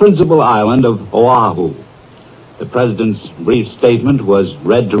on the principal island of Oahu. The President's brief statement was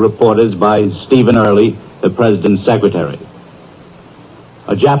read to reporters by Stephen Early, the President's secretary.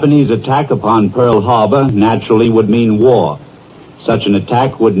 A Japanese attack upon Pearl Harbor naturally would mean war. Such an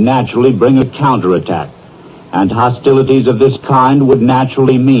attack would naturally bring a counterattack, and hostilities of this kind would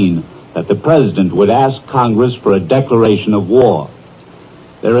naturally mean that the President would ask Congress for a declaration of war.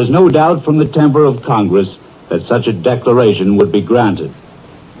 There is no doubt from the temper of Congress that such a declaration would be granted.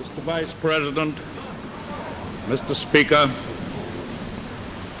 Mr. Vice President, Mr. Speaker,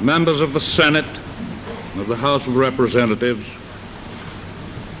 members of the Senate, of the House of Representatives,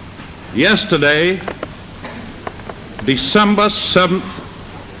 yesterday, December 7th,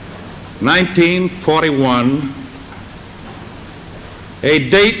 1941, a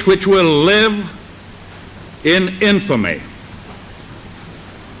date which will live in infamy.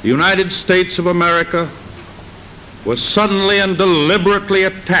 The United States of America was suddenly and deliberately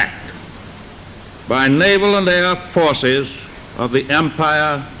attacked by naval and air forces of the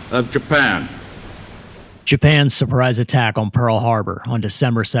Empire of Japan. Japan's surprise attack on Pearl Harbor on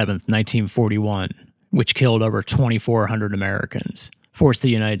December 7th, 1941, which killed over 2,400 Americans, forced the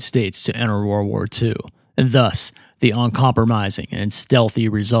United States to enter World War II, and thus the uncompromising and stealthy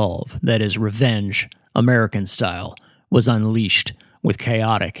resolve that is revenge, American style, was unleashed with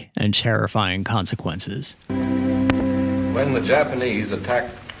chaotic and terrifying consequences. When the Japanese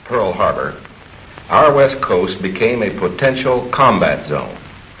attacked Pearl Harbor, our west coast became a potential combat zone.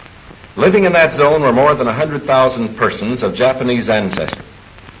 Living in that zone were more than 100,000 persons of Japanese ancestry,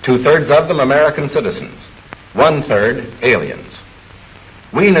 2/3 of them American citizens, 1/3 aliens.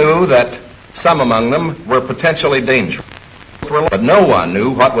 We knew that some among them were potentially dangerous, but no one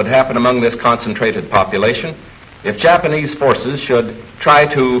knew what would happen among this concentrated population if Japanese forces should try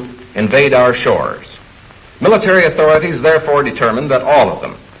to invade our shores. Military authorities therefore determined that all of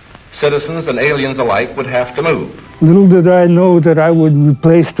them, citizens and aliens alike, would have to move. Little did I know that I would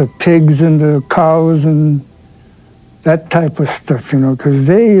replace the pigs and the cows and that type of stuff, because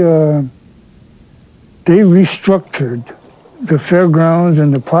they restructured the fairgrounds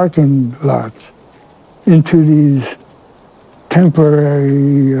and the parking lots into these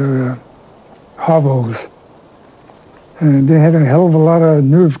temporary hovels. And they had a hell of a lot of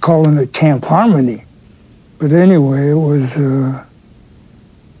nerve calling it Camp Harmony. But anyway, it was, it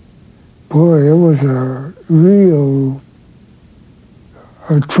was a real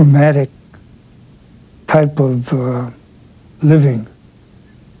traumatic type of living,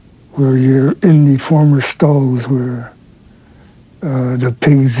 where you're in the former stalls where the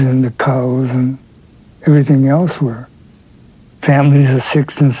pigs and the cows and everything else were. Families of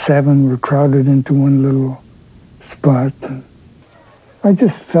 6 and 7 were crowded into one little spot. And I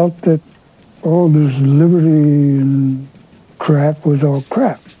just felt that all this liberty and crap was all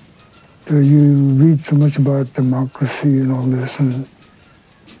crap. So you read so much about democracy and all this, and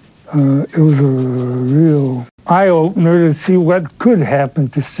it was a real eye-opener to see what could happen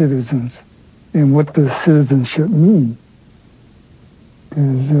to citizens and what the citizenship mean.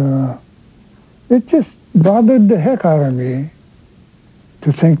 Because it just bothered the heck out of me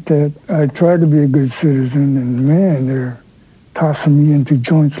to think that I tried to be a good citizen, and man, they're tossing me into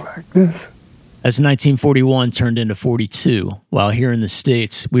joints like this. As 1941 turned into 42, while here in the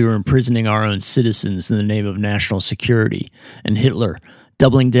States, we were imprisoning our own citizens in the name of national security, and Hitler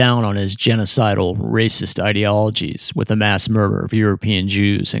doubling down on his genocidal, racist ideologies with the mass murder of European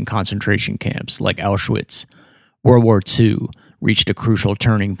Jews in concentration camps like Auschwitz, World War II reached a crucial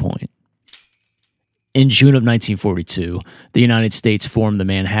turning point. In June of 1942, the United States formed the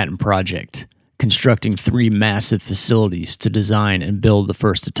Manhattan Project, constructing 3 massive facilities to design and build the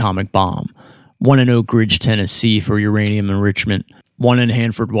first atomic bomb, one in Oak Ridge, Tennessee for uranium enrichment, one in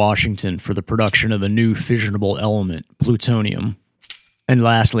Hanford, Washington for the production of a new fissionable element, plutonium, and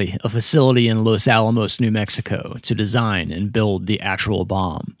lastly, a facility in Los Alamos, New Mexico to design and build the actual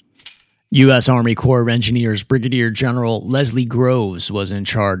bomb. U.S. Army Corps of Engineers Brigadier General Leslie Groves was in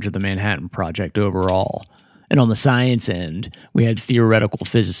charge of the Manhattan Project overall. And on the science end, we had theoretical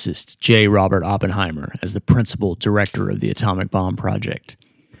physicist J. Robert Oppenheimer as the principal director of the atomic bomb project.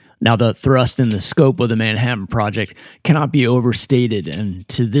 Now, the thrust and the scope of the Manhattan Project cannot be overstated, and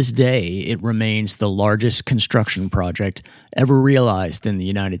to this day, it remains the largest construction project ever realized in the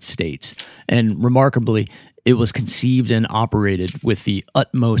United States. And remarkably, it was conceived and operated with the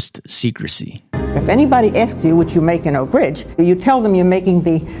utmost secrecy. If anybody asks you what you make in Oak Ridge, you tell them you're making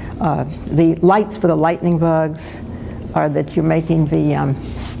the lights for the lightning bugs, or that you're making the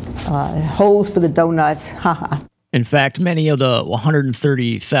holes for the donuts. In fact, many of the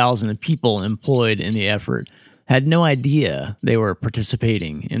 130,000 people employed in the effort had no idea they were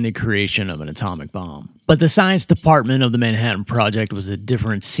participating in the creation of an atomic bomb. But the science department of the Manhattan Project was a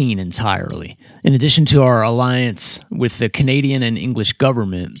different scene entirely. In addition to our alliance with the Canadian and English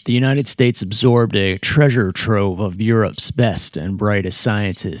government, the United States absorbed a treasure trove of Europe's best and brightest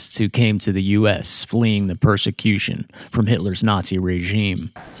scientists who came to the U.S. fleeing the persecution from Hitler's Nazi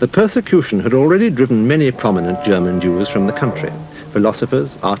regime. The persecution had already driven many prominent German Jews from the country. Philosophers,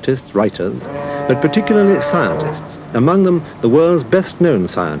 artists, writers, but particularly scientists, among them the world's best-known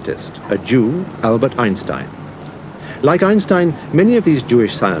scientist, a Jew, Albert Einstein. Like Einstein, many of these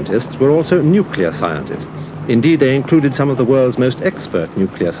Jewish scientists were also nuclear scientists. Indeed, they included some of the world's most expert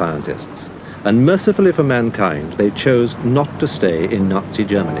nuclear scientists. And mercifully for mankind, they chose not to stay in Nazi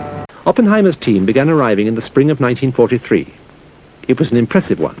Germany. Oppenheimer's team began arriving in the spring of 1943. It was an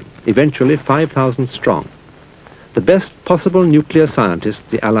impressive one, eventually 5,000 strong. The best possible nuclear scientists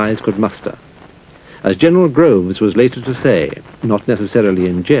the Allies could muster. As General Groves was later to say, not necessarily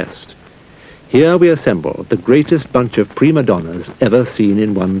in jest, "Here we assemble the greatest bunch of prima donnas ever seen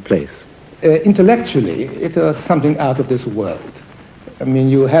in one place." Intellectually, it was something out of this world. I mean,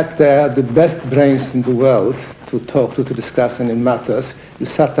 you had there the best brains in the world to talk to discuss any matters. You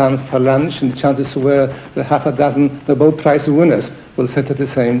sat down for lunch, and the chances were that half a dozen Nobel Prize winners will sit at the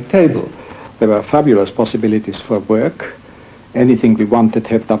same table. There were fabulous possibilities for work. Anything we wanted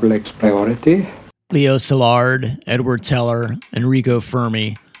had double X priority. Leo Szilard, Edward Teller, Enrico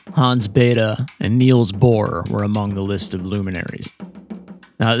Fermi, Hans Bethe, and Niels Bohr were among the list of luminaries.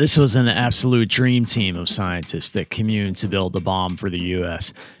 Now, this was an absolute dream team of scientists that communed to build the bomb for the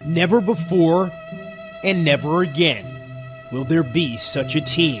U.S. Never before and never again will there be such a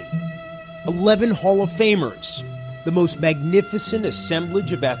team. 11 Hall of Famers, the most magnificent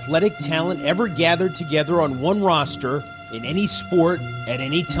assemblage of athletic talent ever gathered together on one roster in any sport at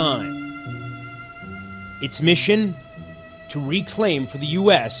any time. Its mission? To reclaim for the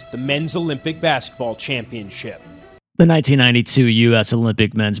U.S. the Men's Olympic Basketball Championship. The 1992 U.S.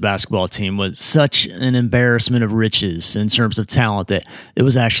 Olympic men's basketball team was such an embarrassment of riches in terms of talent that it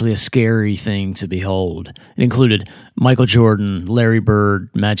was actually a scary thing to behold. It included Michael Jordan, Larry Bird,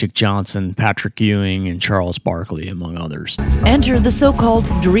 Magic Johnson, Patrick Ewing, and Charles Barkley, among others. Enter the so-called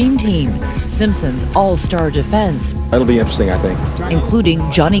Dream Team, Simpsons all-star defense. That'll be interesting, I think.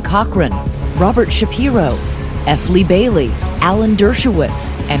 Including Johnny Cochran, Robert Shapiro, F. Lee Bailey, Alan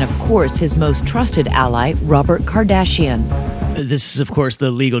Dershowitz, and of course his most trusted ally, Robert Kardashian. This is, of course, the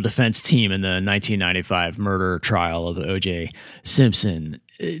legal defense team in the 1995 murder trial of O.J. Simpson.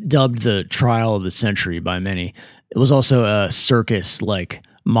 Dubbed the trial of the century by many, it was also a circus-like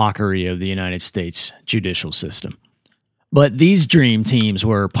mockery of the United States judicial system. But these dream teams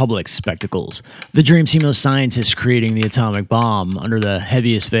were public spectacles. The dream team of scientists creating the atomic bomb under the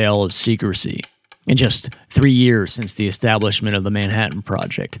heaviest veil of secrecy. In just 3 years since the establishment of the Manhattan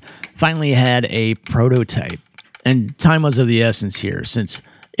Project, finally had a prototype. And time was of the essence here, since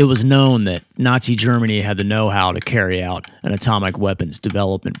it was known that Nazi Germany had the know-how to carry out an atomic weapons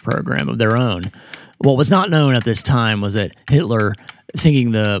development program of their own. What was not known at this time was that Hitler,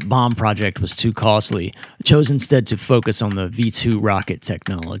 thinking the bomb project was too costly, chose instead to focus on the V-2 rocket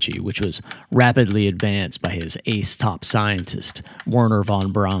technology, which was rapidly advanced by his ace top scientist, Werner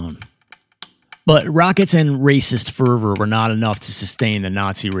von Braun. But rockets and racist fervor were not enough to sustain the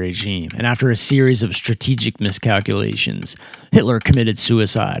Nazi regime, and after a series of strategic miscalculations, Hitler committed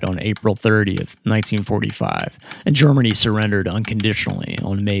suicide on April 30th, 1945, and Germany surrendered unconditionally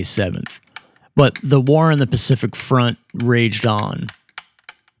on May 7th. But the war on the Pacific Front raged on.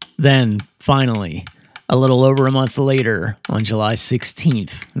 Then, finally, a little over a month later, on July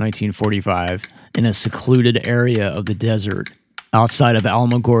 16th, 1945, in a secluded area of the desert outside of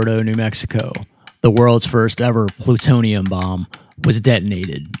Alamogordo, New Mexico, the world's first ever plutonium bomb was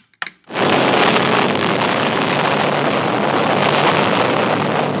detonated.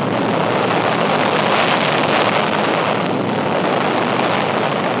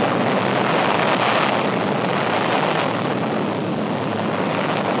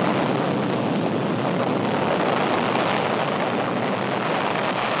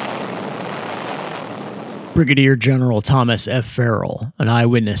 Brigadier General Thomas F. Farrell, an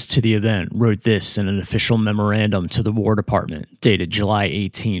eyewitness to the event, wrote this in an official memorandum to the War Department dated July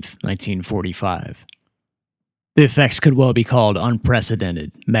 18, 1945. The effects could well be called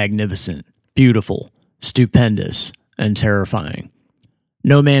unprecedented, magnificent, beautiful, stupendous, and terrifying.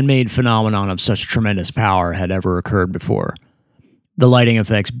 No man-made phenomenon of such tremendous power had ever occurred before. The lighting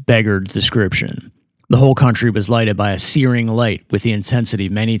effects beggared description. The whole country was lighted by a searing light with the intensity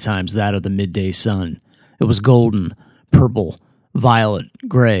many times that of the midday sun. It was golden, purple, violet,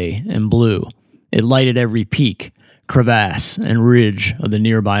 gray, and blue. It lighted every peak, crevasse, and ridge of the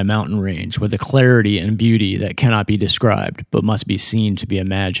nearby mountain range with a clarity and beauty that cannot be described, but must be seen to be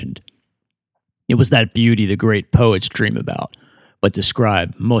imagined. It was that beauty the great poets dream about, but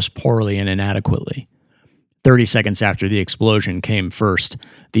describe most poorly and inadequately. 30 seconds after the explosion came first,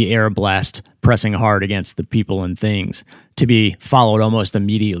 the air blast pressing hard against the people and things, to be followed almost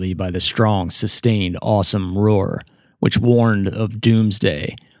immediately by the strong, sustained, awesome roar, which warned of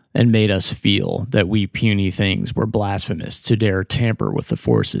doomsday and made us feel that we puny things were blasphemous to dare tamper with the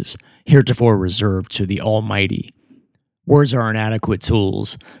forces heretofore reserved to the Almighty. Words are inadequate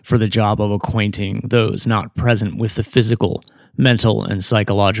tools for the job of acquainting those not present with the physical, mental, and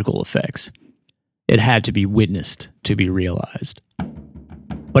psychological effects. It had to be witnessed to be realized.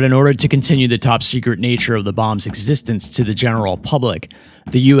 But in order to continue the top-secret nature of the bomb's existence to the general public,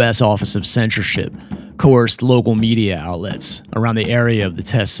 the U.S. Office of Censorship coerced local media outlets around the area of the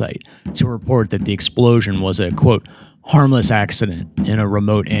test site to report that the explosion was a, quote, harmless accident in a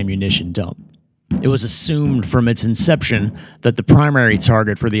remote ammunition dump. It was assumed from its inception that the primary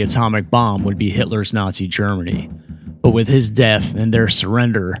target for the atomic bomb would be Hitler's Nazi Germany. But with his death and their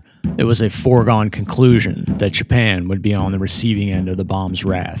surrender, it was a foregone conclusion that Japan would be on the receiving end of the bomb's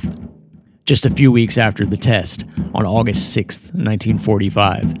wrath. Just a few weeks after the test, on August 6,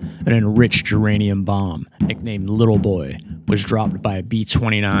 1945, an enriched uranium bomb, nicknamed Little Boy, was dropped by a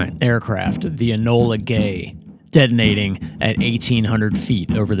B-29 aircraft, the Enola Gay, detonating at 1,800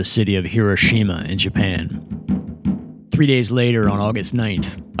 feet over the city of Hiroshima in Japan. 3 days later, on August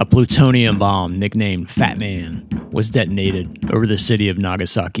 9th, a plutonium bomb nicknamed Fat Man was detonated over the city of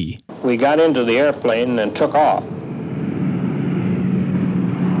Nagasaki. We got into the airplane and took off.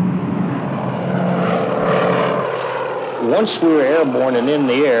 Once we were airborne and in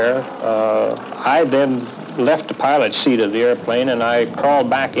the air, I then left the pilot's seat of the airplane and I crawled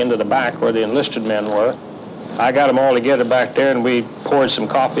back into the back where the enlisted men were. I got them all together back there, and we poured some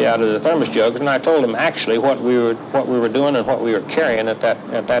coffee out of the thermos jugs, and I told them actually what we were doing and what we were carrying at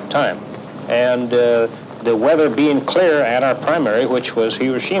that time. And the weather being clear at our primary, which was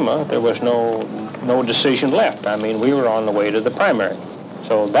Hiroshima, there was no decision left. I mean, we were on the way to the primary.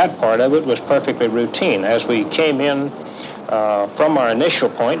 So that part of it was perfectly routine. As we came in from our initial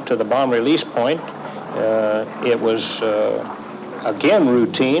point to the bomb release point, it was again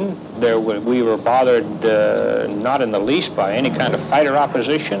routine. We were bothered not in the least by any kind of fighter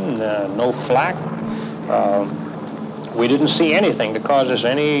opposition, no flak. We didn't see anything to cause us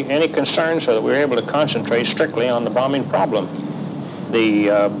any concern, so that we were able to concentrate strictly on the bombing problem.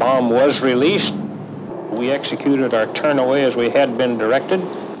 The bomb was released. We executed our turn away as we had been directed.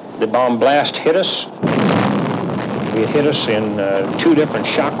 The bomb blast hit us. It hit us in two different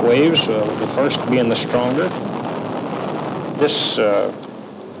shock waves, the first being the stronger. This,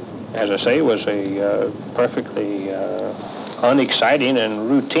 as I say, was a perfectly unexciting and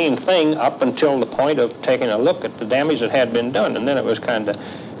routine thing up until the point of taking a look at the damage that had been done. And then it was a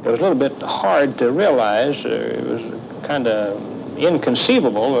little bit hard to realize. It was kind of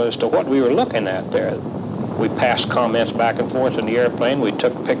inconceivable as to what we were looking at there. We passed comments back and forth in the airplane. We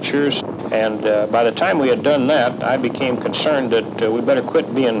took pictures. And by the time we had done that, I became concerned that we better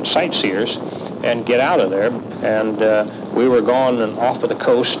quit being sightseers and get out of there. And we were gone and off of the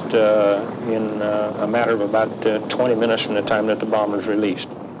coast in a matter of about 20 minutes from the time that the bomb was released.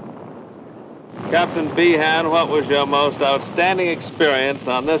 Captain Behan, what was your most outstanding experience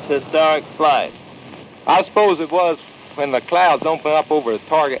on this historic flight? I suppose it was when the clouds opened up over the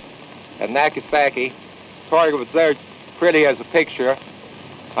target at Nagasaki. Target was there pretty as a picture.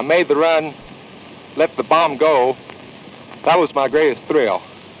 I made the run, let the bomb go. That was my greatest thrill.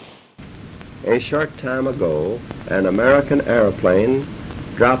 A short time ago, an American airplane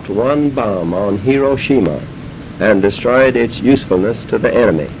dropped one bomb on Hiroshima and destroyed its usefulness to the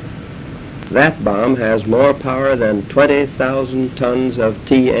enemy. That bomb has more power than 20,000 tons of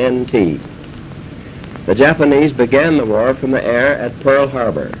TNT. The Japanese began the war from the air at Pearl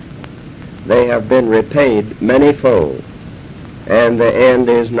Harbor. They have been repaid many-fold, and the end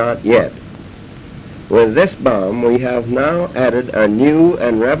is not yet. With this bomb, we have now added a new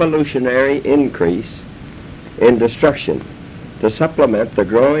and revolutionary increase in destruction to supplement the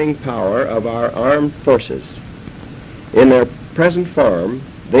growing power of our armed forces. In their present form,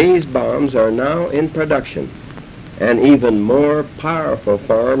 these bombs are now in production, and even more powerful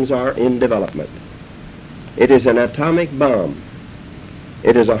forms are in development. It is an atomic bomb.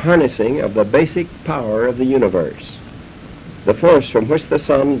 It is a harnessing of the basic power of the universe. The force from which the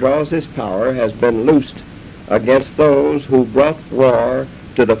sun draws his power has been loosed against those who brought war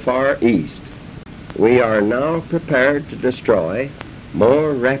to the Far East. We are now prepared to destroy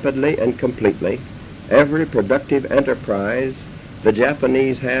more rapidly and completely every productive enterprise the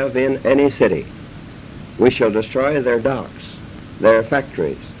Japanese have in any city. We shall destroy their docks, their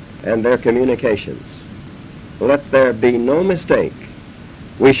factories, and their communications. Let there be no mistake.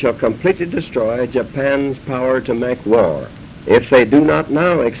 We shall completely destroy Japan's power to make war. If they do not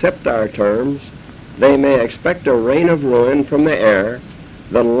now accept our terms, they may expect a rain of ruin from the air,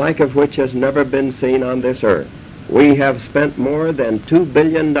 the like of which has never been seen on this earth. We have spent more than $2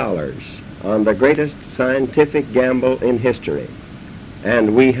 billion on the greatest scientific gamble in history,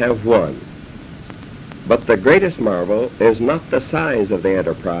 and we have won. But the greatest marvel is not the size of the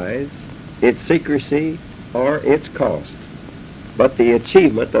enterprise, its secrecy, or its cost, but the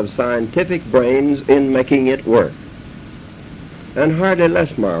achievement of scientific brains in making it work. And hardly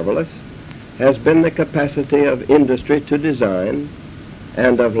less marvelous has been the capacity of industry to design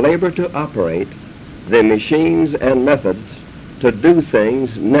and of labor to operate the machines and methods to do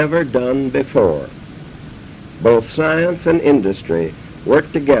things never done before. Both science and industry work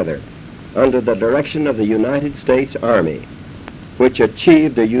together under the direction of the United States Army, which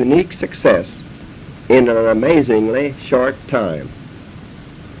achieved a unique success in an amazingly short time.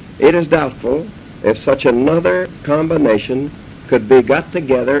 It is doubtful if such another combination could be got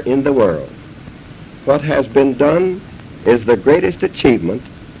together in the world. What has been done is the greatest achievement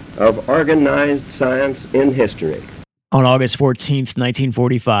of organized science in history. On August 14th,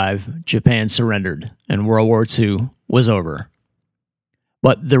 1945, Japan surrendered, and World War II was over.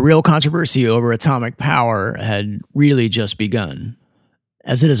 But the real controversy over atomic power had really just begun.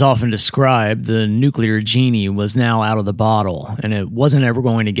 As it is often described, the nuclear genie was now out of the bottle, and it wasn't ever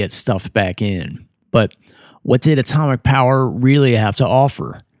going to get stuffed back in. But what did atomic power really have to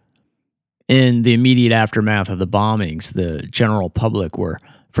offer? In the immediate aftermath of the bombings, the general public were,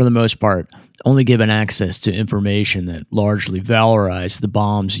 for the most part, only given access to information that largely valorized the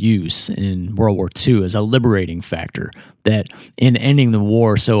bomb's use in World War II as a liberating factor, that in ending the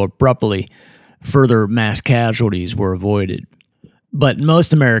war so abruptly, further mass casualties were avoided. But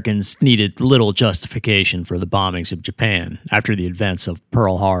most Americans needed little justification for the bombings of Japan after the events of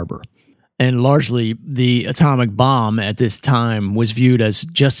Pearl Harbor. And largely, the atomic bomb at this time was viewed as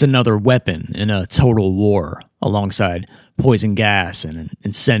just another weapon in a total war, alongside poison gas and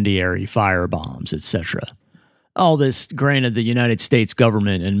incendiary firebombs, etc. All this granted the United States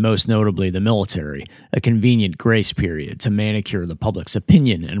government, and most notably the military, a convenient grace period to manicure the public's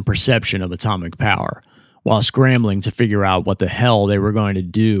opinion and perception of atomic power, while scrambling to figure out what the hell they were going to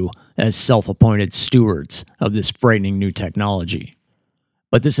do as self-appointed stewards of this frightening new technology.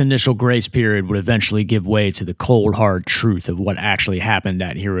 But this initial grace period would eventually give way to the cold, hard truth of what actually happened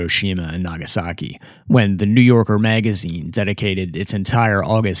at Hiroshima and Nagasaki, when the New Yorker magazine dedicated its entire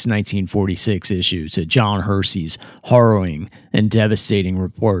August 1946 issue to John Hersey's harrowing and devastating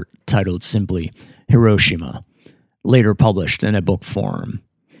report titled simply Hiroshima, later published in a book form.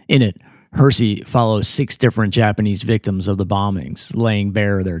 In it, Hersey follows 6 different Japanese victims of the bombings, laying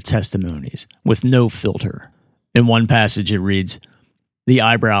bare their testimonies, with no filter. In one passage it reads, "The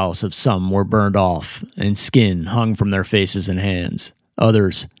eyebrows of some were burned off, and skin hung from their faces and hands.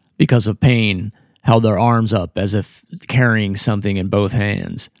 Others, because of pain, held their arms up as if carrying something in both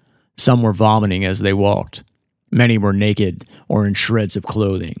hands. Some were vomiting as they walked. Many were naked or in shreds of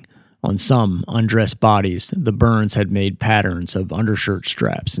clothing. On some undressed bodies, the burns had made patterns of undershirt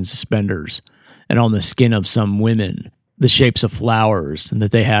straps and suspenders, and on the skin of some women, the shapes of flowers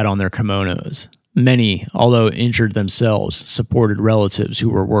that they had on their kimonos. Many, although injured themselves, supported relatives who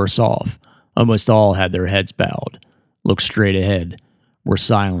were worse off. Almost all had their heads bowed, looked straight ahead, were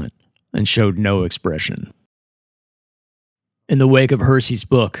silent, and showed no expression." In the wake of Hersey's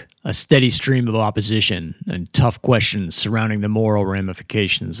book, a steady stream of opposition and tough questions surrounding the moral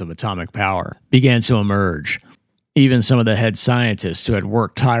ramifications of atomic power began to emerge. Even some of the head scientists who had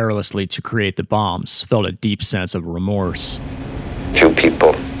worked tirelessly to create the bombs felt a deep sense of remorse. Few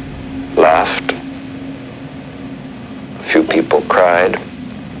people laughed. Few people cried.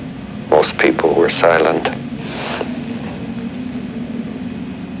 Most people were silent.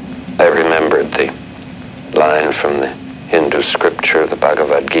 I remembered the line from the Hindu scripture, the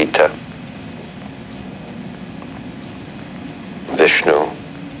Bhagavad Gita.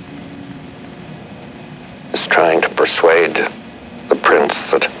 persuade the prince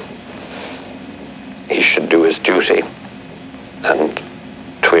that he should do his duty, and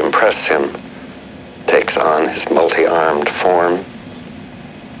to impress him, takes on his multi-armed form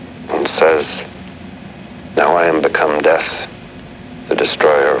and says, "Now I am become death, the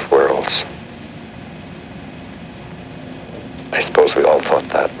destroyer of worlds." I suppose we all thought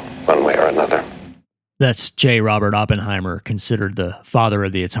that one way or another. That's J. Robert Oppenheimer, considered the father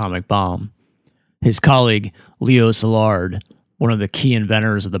of the atomic bomb. His colleague, Leo Szilard, one of the key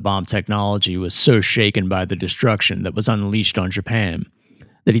inventors of the bomb technology, was so shaken by the destruction that was unleashed on Japan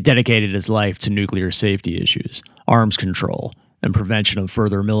that he dedicated his life to nuclear safety issues, arms control, and prevention of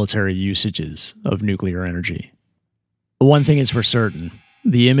further military usages of nuclear energy. But one thing is for certain: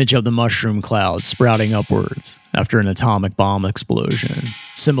 the image of the mushroom cloud sprouting upwards after an atomic bomb explosion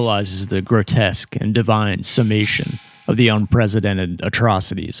symbolizes the grotesque and divine summation of the unprecedented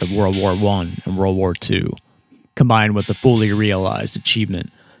atrocities of World War I and World War II, combined with the fully realized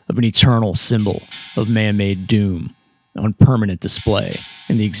achievement of an eternal symbol of man-made doom on permanent display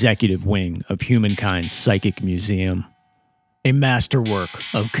in the executive wing of Humankind's Psychic Museum. A masterwork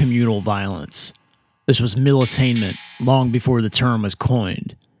of communal violence. This was militainment long before the term was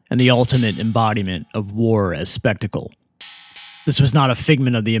coined, and the ultimate embodiment of war as spectacle. This was not a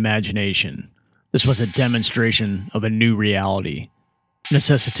figment of the imagination. This was a demonstration of a new reality,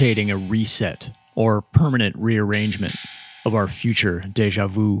 necessitating a reset or permanent rearrangement of our future déjà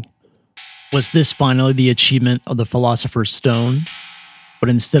vu. Was this finally the achievement of the Philosopher's Stone? But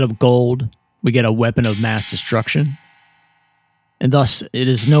instead of gold, we get a weapon of mass destruction? And thus, it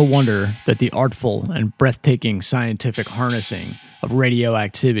is no wonder that the artful and breathtaking scientific harnessing of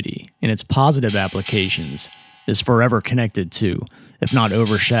radioactivity in its positive applications is forever connected to, if not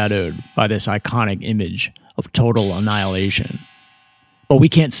overshadowed by, this iconic image of total annihilation. But we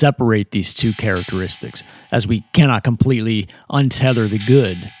can't separate these two characteristics, as we cannot completely untether the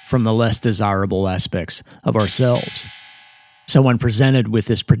good from the less desirable aspects of ourselves. So when presented with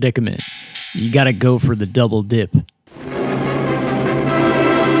this predicament, you gotta go for the double dip.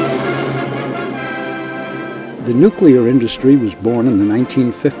 The nuclear industry was born in the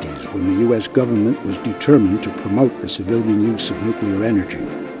 1950s when the U.S. government was determined to promote the civilian use of nuclear energy.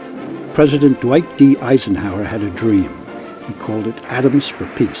 President Dwight D. Eisenhower had a dream. He called it Atoms for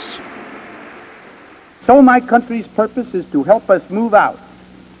Peace. So my country's purpose is to help us move out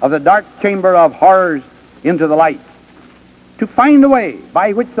of the dark chamber of horrors into the light, to find a way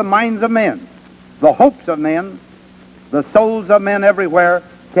by which the minds of men, the hopes of men, the souls of men everywhere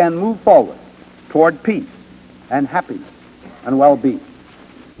can move forward toward peace and happiness and well-being.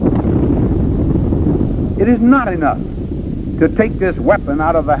 It is not enough to take this weapon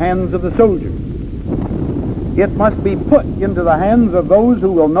out of the hands of the soldier. It must be put into the hands of those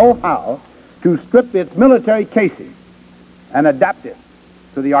who will know how to strip its military casing and adapt it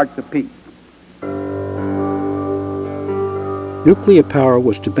to the arts of peace. Nuclear power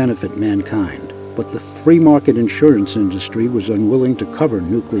was to benefit mankind, but the free market insurance industry was unwilling to cover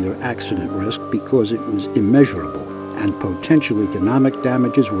nuclear accident risk because it was immeasurable and potential economic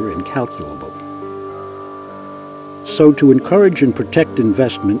damages were incalculable. So to encourage and protect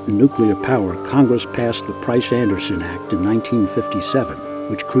investment in nuclear power, Congress passed the Price-Anderson Act in 1957,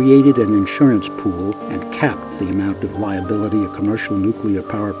 which created an insurance pool and capped the amount of liability a commercial nuclear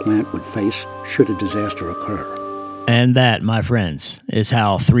power plant would face should a disaster occur. And that, my friends, is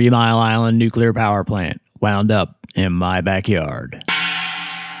how 3 Mile Island Nuclear Power Plant wound up in my backyard.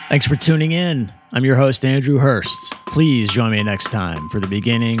 Thanks for tuning in. I'm your host, Andrew Hurst. Please join me next time for the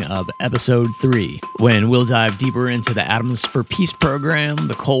beginning of episode 3, when we'll dive deeper into the Atoms for Peace program,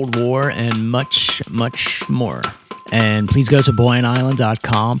 the Cold War, and much, much more. And please go to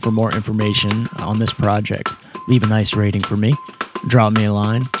buoyantisland.com for more information on this project. Leave a nice rating for me. Drop me a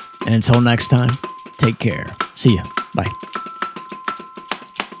line. And until next time, take care. See ya. Bye.